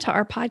listen to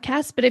our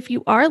podcast, but if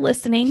you are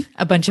listening,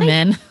 a bunch of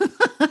men.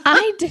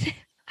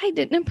 I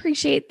didn't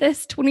appreciate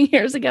this 20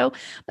 years ago,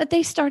 but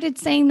they started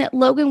saying that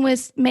Logan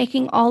was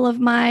making all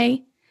of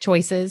my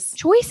choices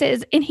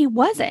and he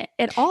wasn't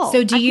at all.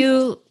 So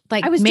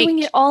I was doing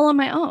it all on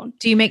my own.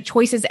 Do you make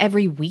choices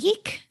every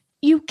week?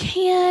 You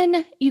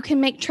can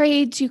make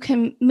trades. You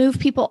can move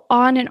people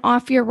on and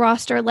off your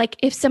roster.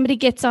 If somebody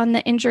gets on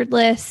the injured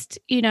list,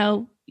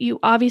 you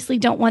obviously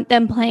don't want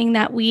them playing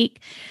that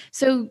week.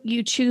 So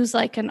you choose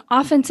an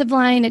offensive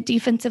line, a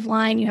defensive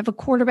line, you have a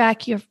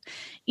quarterback, you have,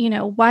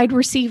 wide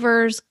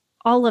receivers,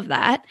 all of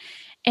that.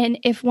 And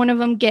if one of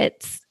them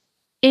gets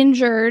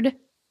injured,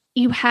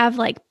 you have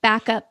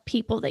backup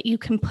people that you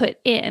can put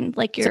in.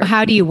 So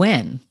how do you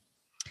win?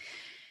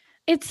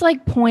 It's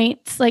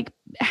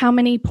how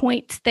many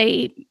points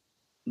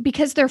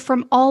because they're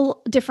from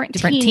all different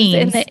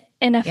teams.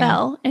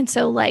 NFL. And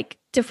so like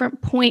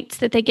different points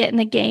that they get in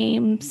the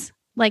games,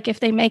 like if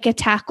they make a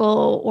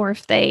tackle or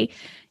if they,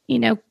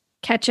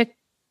 catch a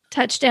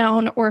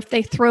touchdown or if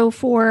they throw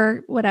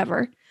for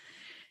whatever.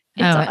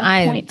 It's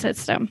a point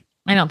system.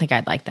 I don't think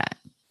I'd like that.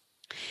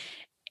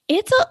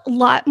 It's a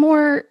lot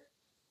more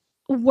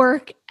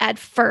work at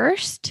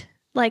first,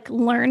 like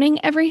learning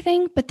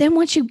everything. But then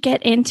once you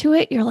get into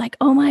it, you're like,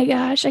 oh my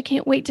gosh, I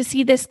can't wait to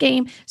see this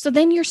game. So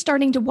then you're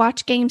starting to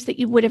watch games that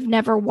you would have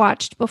never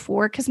watched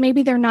before because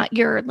maybe they're not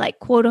your like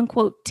quote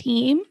unquote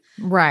team.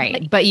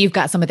 Right. But you've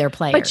got some of their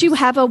players. But you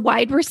have a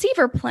wide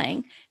receiver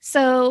playing.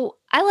 So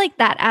I like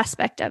that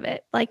aspect of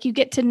it. Like you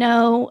get to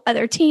know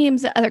other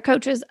teams, other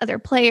coaches, other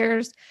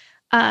players.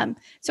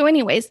 So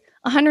anyways,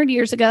 100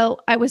 years ago,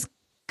 I was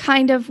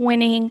kind of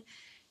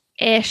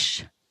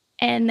winning-ish.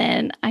 And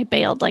then I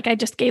bailed. Like I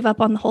just gave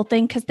up on the whole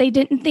thing because they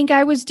didn't think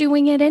I was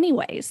doing it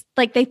anyways.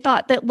 Like they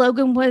thought that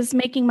Logan was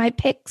making my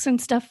picks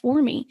and stuff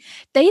for me.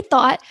 They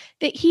thought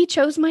that he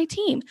chose my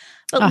team.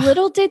 But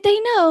little did they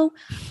know,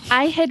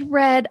 I had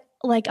read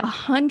like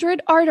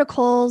 100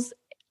 articles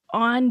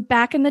on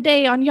back in the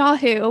day on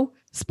Yahoo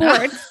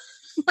Sports.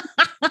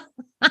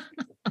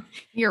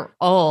 You're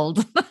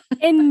old.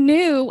 And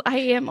knew I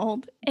am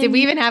old. And did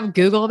we even have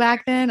Google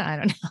back then? I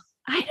don't know.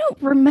 I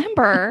don't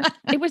remember.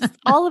 It was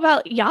all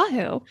about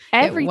Yahoo.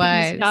 Everything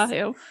was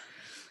Yahoo.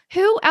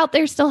 Who out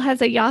there still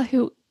has a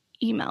Yahoo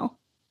email?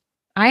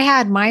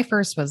 My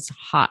first was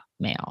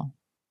Hotmail.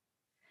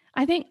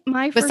 I think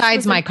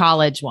besides my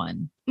college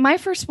one. My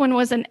first one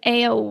was an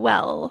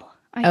AOL.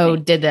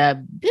 Did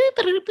the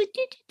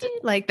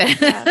like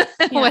that?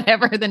 Yeah.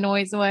 Whatever the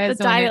noise was.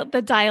 The dial-up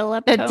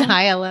tone. The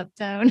dial-up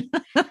tone.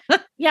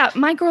 Yeah,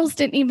 my girls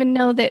didn't even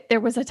know that there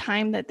was a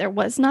time that there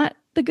was not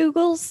the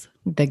Googles.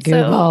 The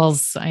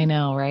Googles, I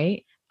know,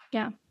 right?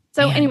 Yeah.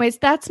 So anyways,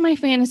 that's my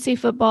fantasy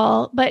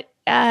football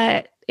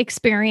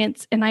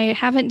experience, and I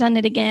haven't done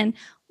it again,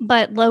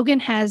 but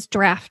Logan has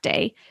draft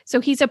day. So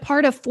he's a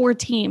part of 4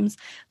 teams,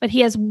 but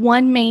he has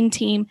one main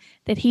team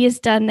that he has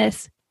done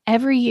this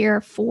every year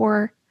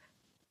for.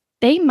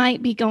 They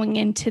might be going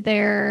into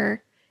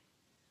their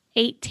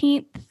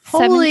 18th,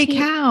 Holy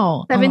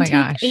cow. 17th, oh my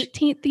gosh.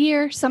 18th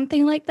year,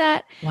 something like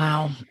that.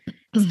 Wow.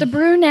 It's the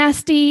Brew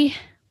Nasty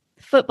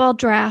football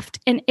draft,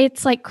 and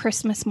it's like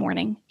Christmas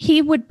morning.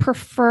 He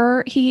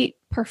prefers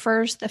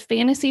the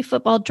fantasy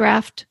football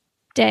draft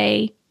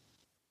day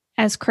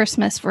as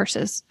Christmas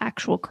versus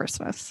actual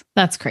Christmas.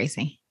 That's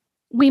crazy.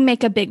 We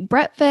make a big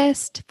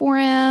breakfast for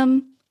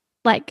him.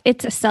 Like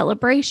it's a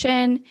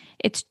celebration.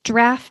 It's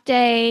draft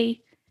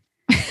day.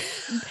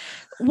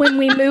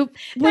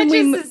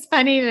 It's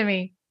funny to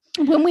me.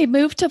 When we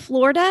moved to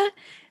Florida,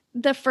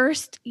 the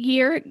first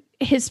year,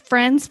 his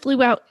friends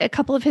flew out. A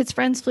couple of his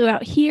friends flew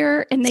out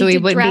here, and so he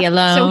wouldn't be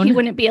alone. So he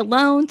wouldn't be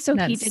alone. So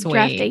That's he did sweet.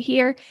 draft day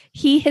here.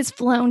 He has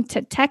flown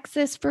to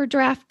Texas for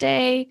draft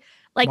day.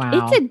 Like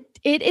wow.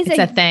 it's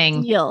a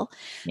thing. Deal.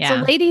 Yeah. So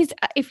ladies,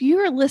 if you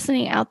are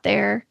listening out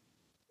there,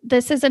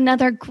 this is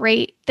another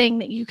great thing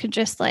that you could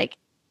just like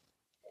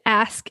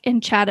ask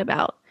and chat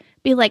about.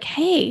 Be like,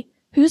 hey,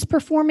 who's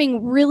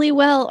performing really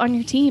well on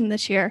your team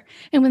this year?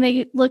 And when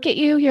they look at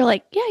you, you're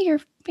like, yeah, your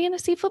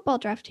fantasy football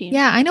draft team.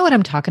 Yeah, I know what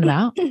I'm talking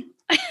about.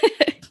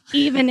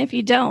 Even if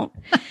you don't.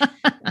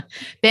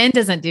 Ben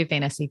doesn't do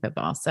fantasy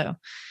football, so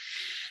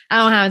I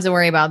don't have to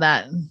worry about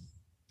that.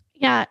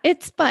 Yeah,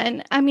 it's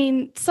fun. I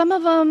mean, some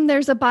of them,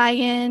 there's a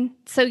buy-in.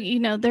 So,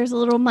 there's a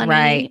little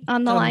money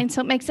on the line.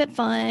 So it makes it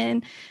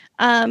fun.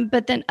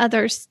 But then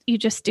others you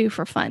just do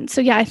for fun.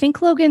 So yeah, I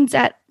think Logan's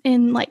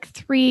in like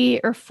 3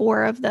 or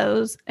 4 of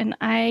those. And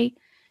maybe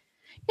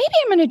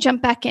I'm going to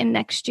jump back in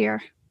next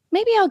year.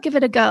 Maybe I'll give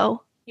it a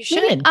go. You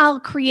should. Maybe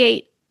I'll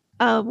create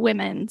a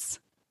women's.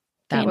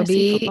 That would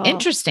be football.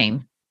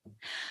 Interesting.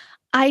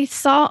 I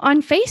saw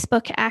on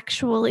Facebook,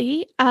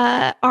 actually,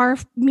 our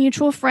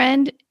mutual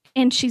friend,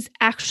 and she's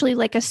actually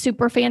like a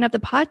super fan of the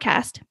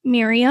podcast,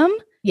 Miriam.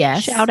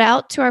 Yes. Shout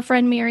out to our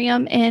friend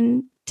Miriam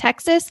in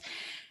Texas.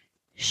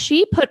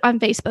 She put on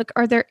Facebook,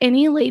 are there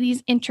any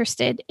ladies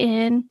interested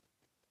in,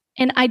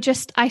 and I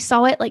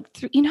saw it like,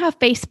 how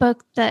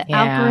Facebook, the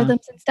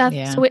algorithms and stuff.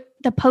 Yeah. So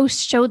the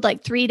post showed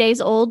like 3 days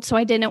old. So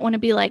I didn't want to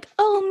be like,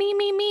 oh,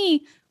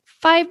 me,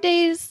 5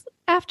 days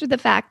after the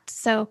fact.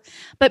 So,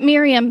 but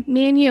Miriam,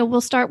 me and you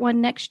will start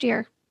one next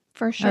year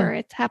for sure.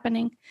 It's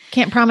happening.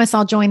 Can't promise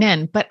I'll join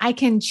in, but I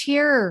can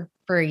cheer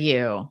for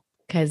you.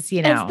 Because,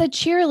 as the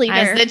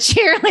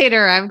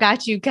cheerleader, I've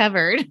got you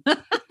covered.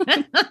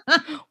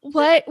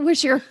 What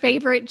was your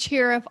favorite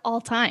cheer of all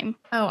time?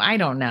 Oh, I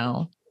don't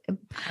know.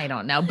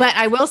 But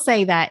I will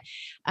say that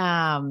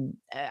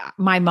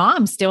my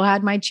mom still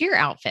had my cheer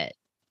outfit.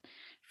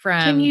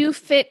 Can you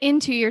fit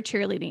into your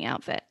cheerleading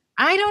outfit?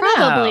 I don't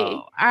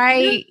know.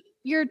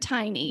 You're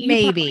tiny.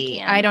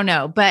 Maybe. I don't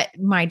know. But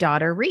my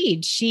daughter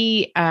Reed,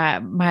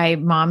 my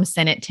mom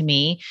sent it to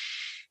me.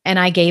 And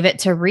I gave it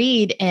to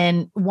Reed,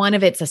 and one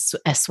of it's a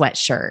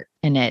sweatshirt,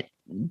 and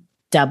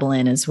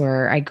Dublin is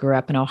where I grew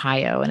up in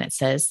Ohio, and it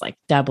says like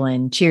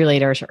Dublin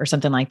cheerleaders or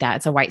something like that.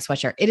 It's a white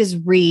sweatshirt. It is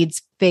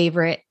Reed's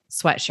favorite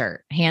sweatshirt,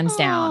 hands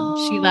down.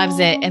 She loves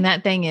it. Oh, And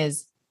that thing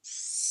is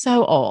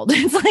so old.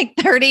 It's like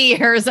 30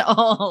 years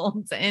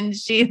old. And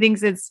she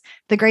thinks it's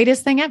the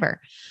greatest thing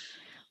ever.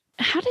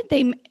 how did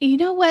they, you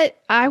know what?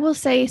 I will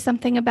say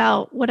something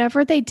about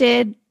whatever they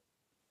did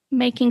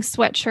making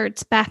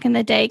sweatshirts back in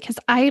the day, because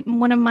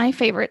one of my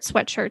favorite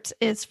sweatshirts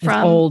is It's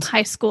from old.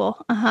 high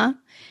school.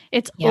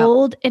 It's Yep.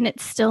 old and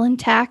it's still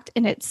intact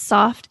and it's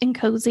soft and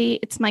cozy.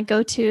 It's my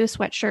go-to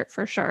sweatshirt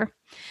for sure.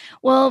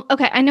 Well,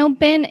 okay, I know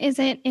Ben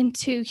isn't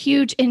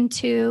huge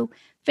into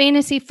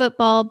fantasy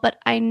football, but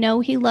I know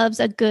he loves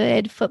a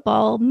good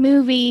football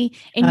movie.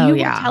 And Oh, you were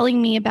yeah.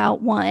 telling me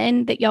about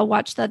one that y'all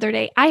watched the other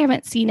day. I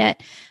haven't seen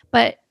it,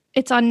 but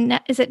it's on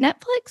is it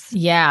Netflix?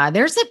 Yeah.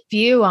 There's a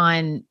few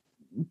on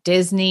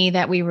Disney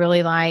that we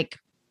really like.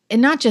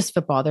 And not just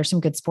football, there's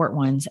some good sport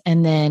ones.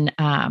 And then,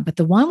 but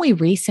the one we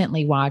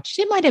recently watched,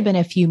 it might have been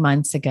a few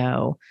months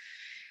ago.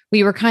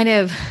 We were kind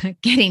of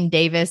getting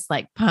Davis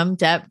like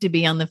pumped up to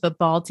be on the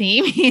football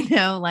team,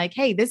 like,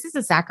 hey, this is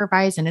a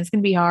sacrifice and it's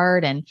going to be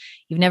hard. And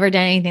you've never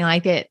done anything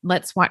like it.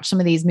 Let's watch some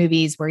of these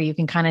movies where you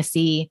can kind of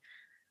see,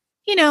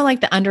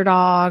 like the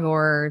underdog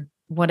or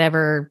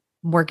whatever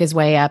work his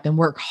way up and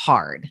work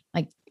hard,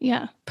 like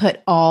Yeah.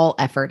 put all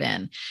effort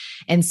in.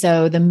 And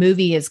so the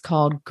movie is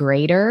called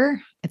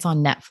Greater. It's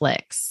on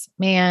Netflix.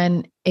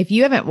 Man, if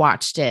you haven't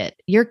watched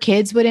it, your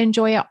kids would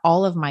enjoy it.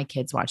 All of my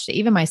kids watched it.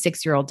 Even my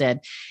 6-year-old did.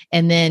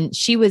 And then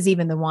she was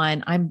even the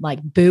one, I'm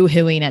like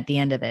boo-hooing at the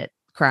end of it,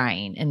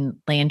 crying. And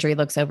Landry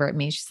looks over at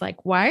me. She's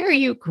like, why are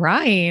you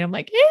crying? I'm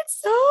like, it's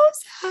so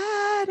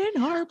sad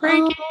and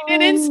heartbreaking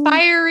and Oh,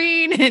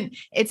 inspiring. And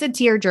it's a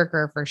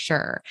tearjerker for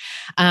sure.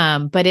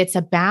 But it's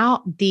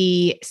about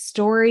the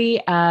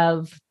story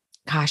of,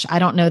 gosh, I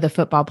don't know the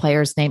football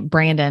player's name.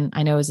 Brandon,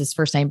 I know is his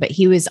first name, but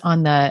he was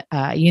on the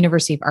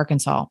University of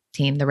Arkansas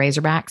team, the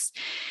Razorbacks,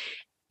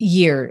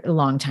 a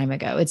long time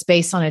ago. It's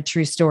based on a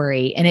true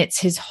story. And it's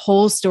his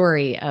whole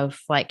story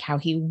of like how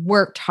he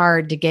worked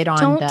hard to get on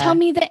don't tell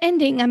me the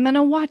ending. I'm going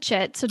to watch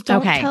it. So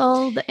don't okay.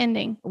 tell the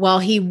ending. Well,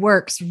 he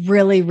works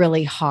really,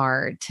 really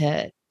hard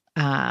to,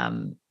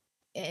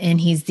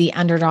 and he's the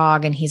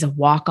underdog and he's a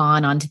walk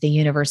on onto the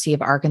University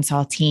of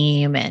Arkansas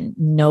team and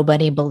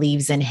nobody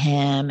believes in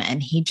him.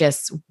 And he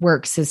just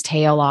works his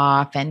tail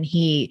off and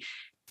he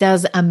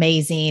does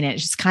amazing. And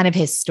it's just kind of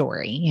his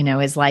story,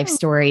 his life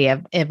story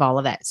of all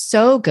of that.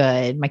 So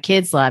good. My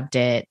kids loved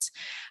it.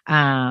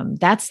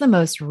 That's the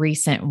most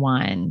recent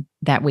one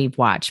that we've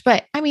watched.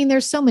 But I mean,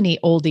 there's so many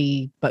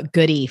oldie but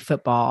goodie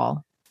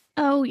football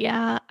Oh,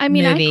 yeah. I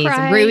mean, I movies.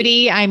 cry.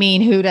 Rudy, I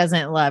mean, who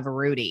doesn't love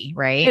Rudy,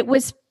 right? It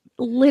was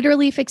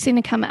literally fixing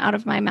to come out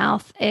of my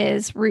mouth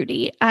is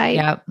Rudy. I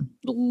Yep.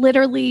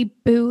 literally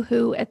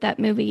boo-hoo at that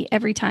movie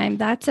every time.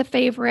 That's a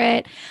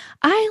favorite.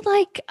 I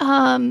like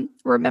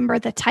Remember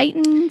the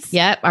Titans.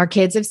 Yep. Our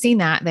kids have seen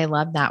that. They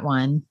love that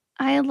one.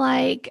 I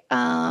like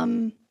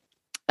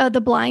The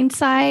Blind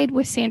Side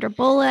with Sandra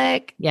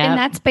Bullock. Yep. And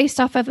that's based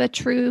off of a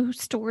true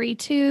story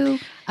too.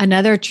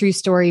 Another true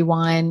story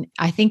one,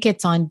 I think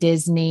it's on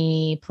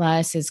Disney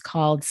Plus, is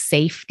called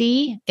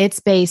Safety. It's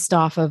based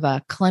off of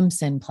a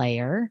Clemson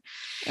player.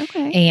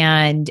 Okay.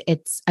 And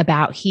it's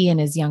about he and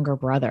his younger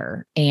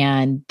brother.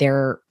 And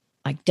they're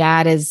like,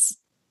 dad is,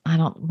 I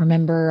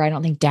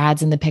don't think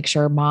dad's in the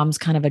picture. Mom's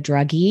kind of a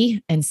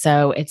druggie. And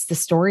so it's the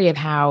story of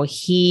how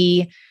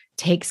he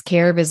takes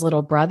care of his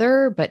little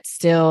brother, but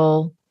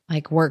still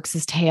like works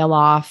his tail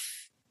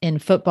off in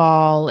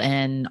football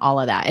and all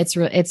of that.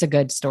 It's a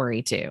good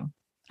story too.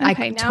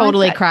 Okay, I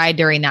totally cried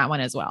during that one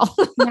as well.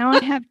 Now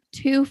I have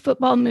 2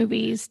 football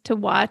movies to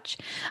watch.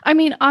 I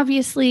mean,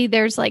 obviously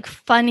there's like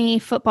funny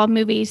football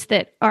movies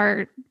that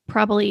are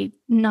probably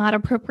not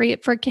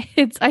appropriate for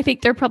kids. I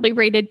think they're probably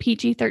rated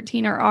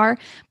PG-13 or R,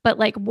 but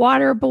like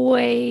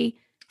Waterboy,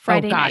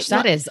 Oh gosh,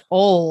 that is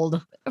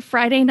old.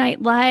 Friday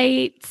Night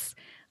Lights.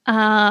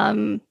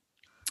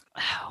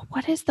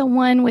 What is the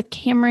one with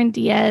Cameron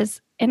Diaz?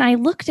 And I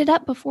looked it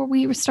up before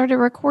we started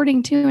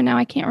recording too, and now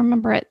I can't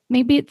remember it.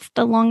 Maybe it's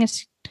The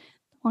Longest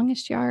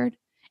Yard.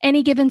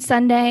 Any Given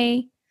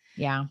Sunday.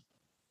 Yeah.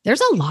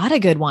 There's a lot of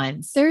good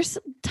ones. There's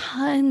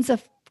tons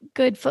of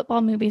good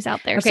football movies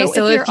out there. Okay,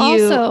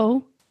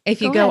 so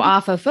if you go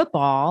off of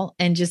football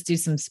and just do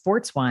some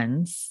sports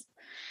ones,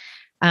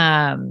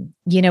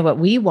 what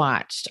we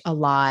watched a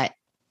lot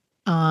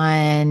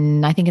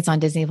on, I think it's on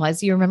Disney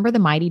Plus. You remember the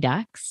Mighty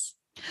Ducks?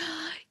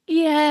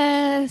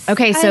 Yes.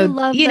 Okay. So,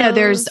 those.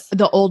 There's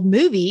the old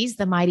movies,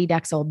 the Mighty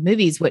Ducks old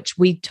movies, which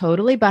we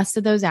totally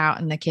busted those out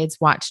and the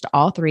kids watched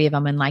all 3 of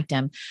them and liked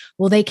them.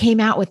 Well, they came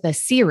out with a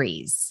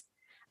series,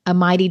 a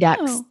Mighty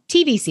Ducks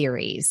TV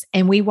series,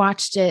 and we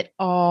watched it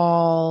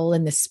all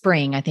in the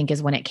spring, I think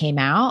is when it came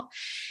out.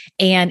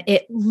 And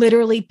it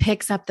literally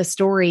picks up the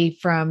story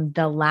from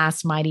the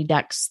last Mighty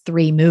Ducks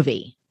 3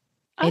 movie.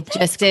 It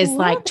just is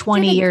like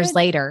 20 years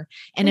later.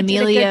 And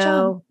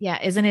Emilio,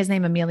 isn't his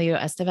name Emilio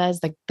Estevez,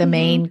 the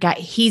main guy?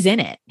 He's in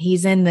it.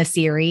 He's in the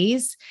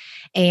series.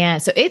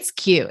 And so it's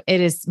cute.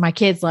 It is. My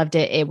kids loved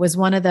it. It was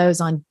one of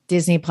those on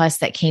Disney Plus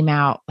that came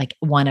out like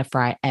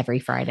every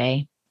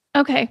Friday.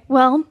 Okay.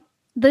 Well,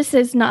 this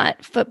is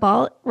not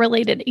football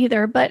related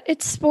either, but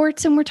it's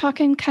sports and we're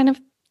talking kind of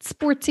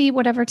sportsy,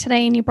 whatever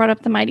today. And you brought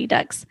up the Mighty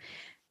Ducks.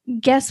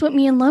 Guess what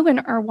me and Logan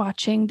are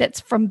watching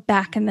that's from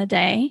back in the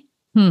day?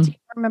 Do you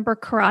remember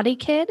Karate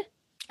Kid?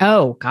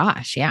 Oh,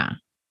 gosh. Yeah.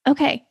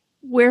 Okay.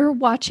 We're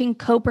watching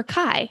Cobra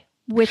Kai,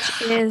 which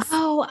is...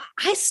 Oh,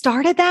 I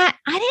started that.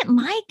 I didn't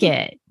like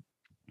it.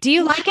 Do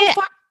you like it?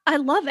 I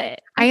love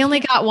it. I only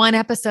got one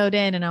episode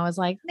in and I was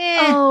like, nah.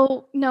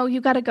 Oh, no,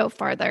 you got to go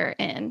farther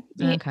in.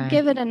 Okay.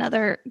 Give it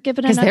another.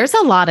 Because there's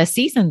a lot of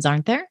seasons,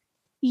 aren't there?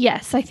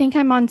 Yes. I think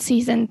I'm on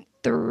season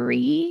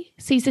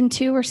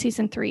 2 or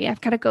season 3. I've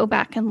got to go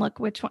back and look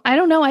which one. I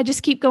don't know. I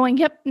just keep going.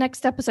 Yep.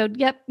 Next episode.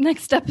 Yep.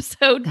 Next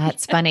episode.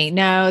 That's funny.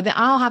 No,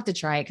 I'll have to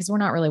try it because we're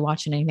not really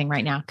watching anything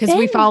right now because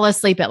we fall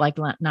asleep at like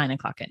 9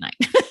 o'clock at night.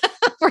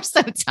 We're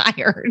so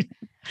tired.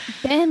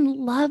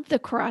 Ben loved the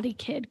Karate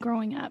Kid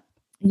growing up.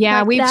 Yeah.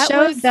 Like we've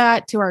showed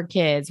that to our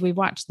kids. We've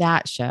watched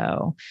that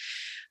show.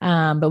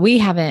 But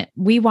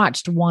we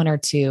watched 1 or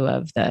 2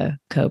 of the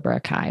Cobra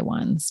Kai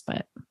ones,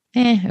 but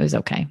it was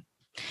okay.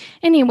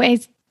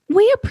 Anyways,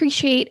 we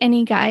appreciate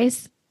any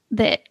guys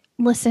that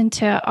listen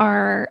to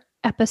our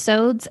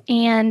episodes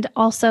and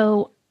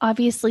also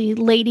obviously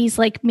ladies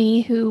like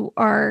me who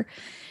are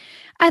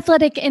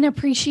athletic and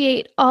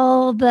appreciate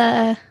all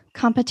the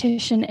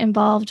competition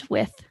involved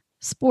with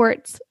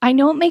sports. I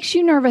know it makes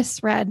you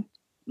nervous, Red,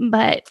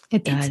 but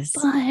it does. It's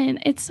fun.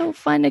 It's so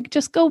fun to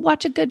just go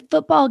watch a good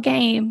football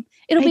game.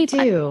 I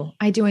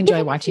do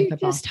enjoy watching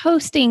football. Just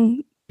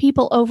hosting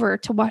people over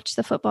to watch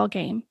the football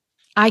game.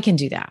 I can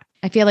do that.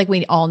 I feel like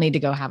we all need to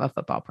go have a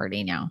football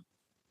party now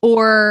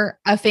or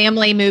a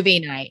family movie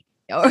night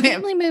or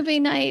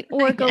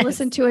go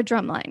listen to a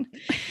drumline.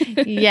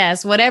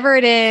 Yes. Whatever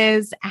it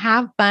is,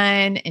 have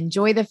fun,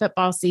 enjoy the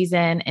football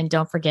season, and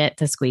don't forget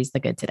to squeeze the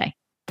good today.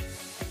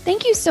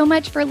 Thank you so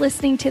much for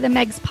listening to the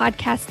Megs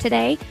podcast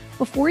today.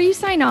 Before you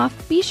sign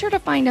off, be sure to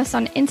find us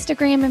on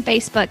Instagram and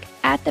Facebook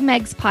at the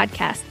Megs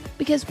podcast,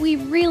 because we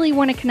really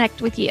want to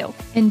connect with you.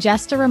 And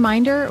just a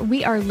reminder,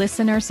 we are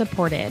listener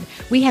supported.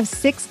 We have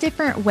 6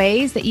 different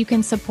ways that you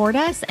can support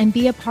us and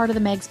be a part of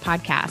the Megs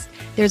podcast.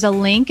 There's a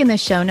link in the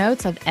show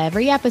notes of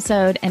every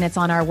episode, and it's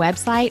on our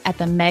website at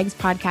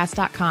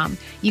themegspodcast.com.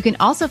 You can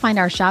also find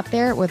our shop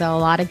there with a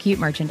lot of cute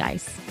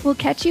merchandise. We'll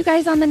catch you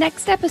guys on the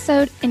next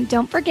episode, and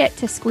don't forget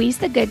to squeeze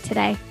the good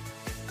today.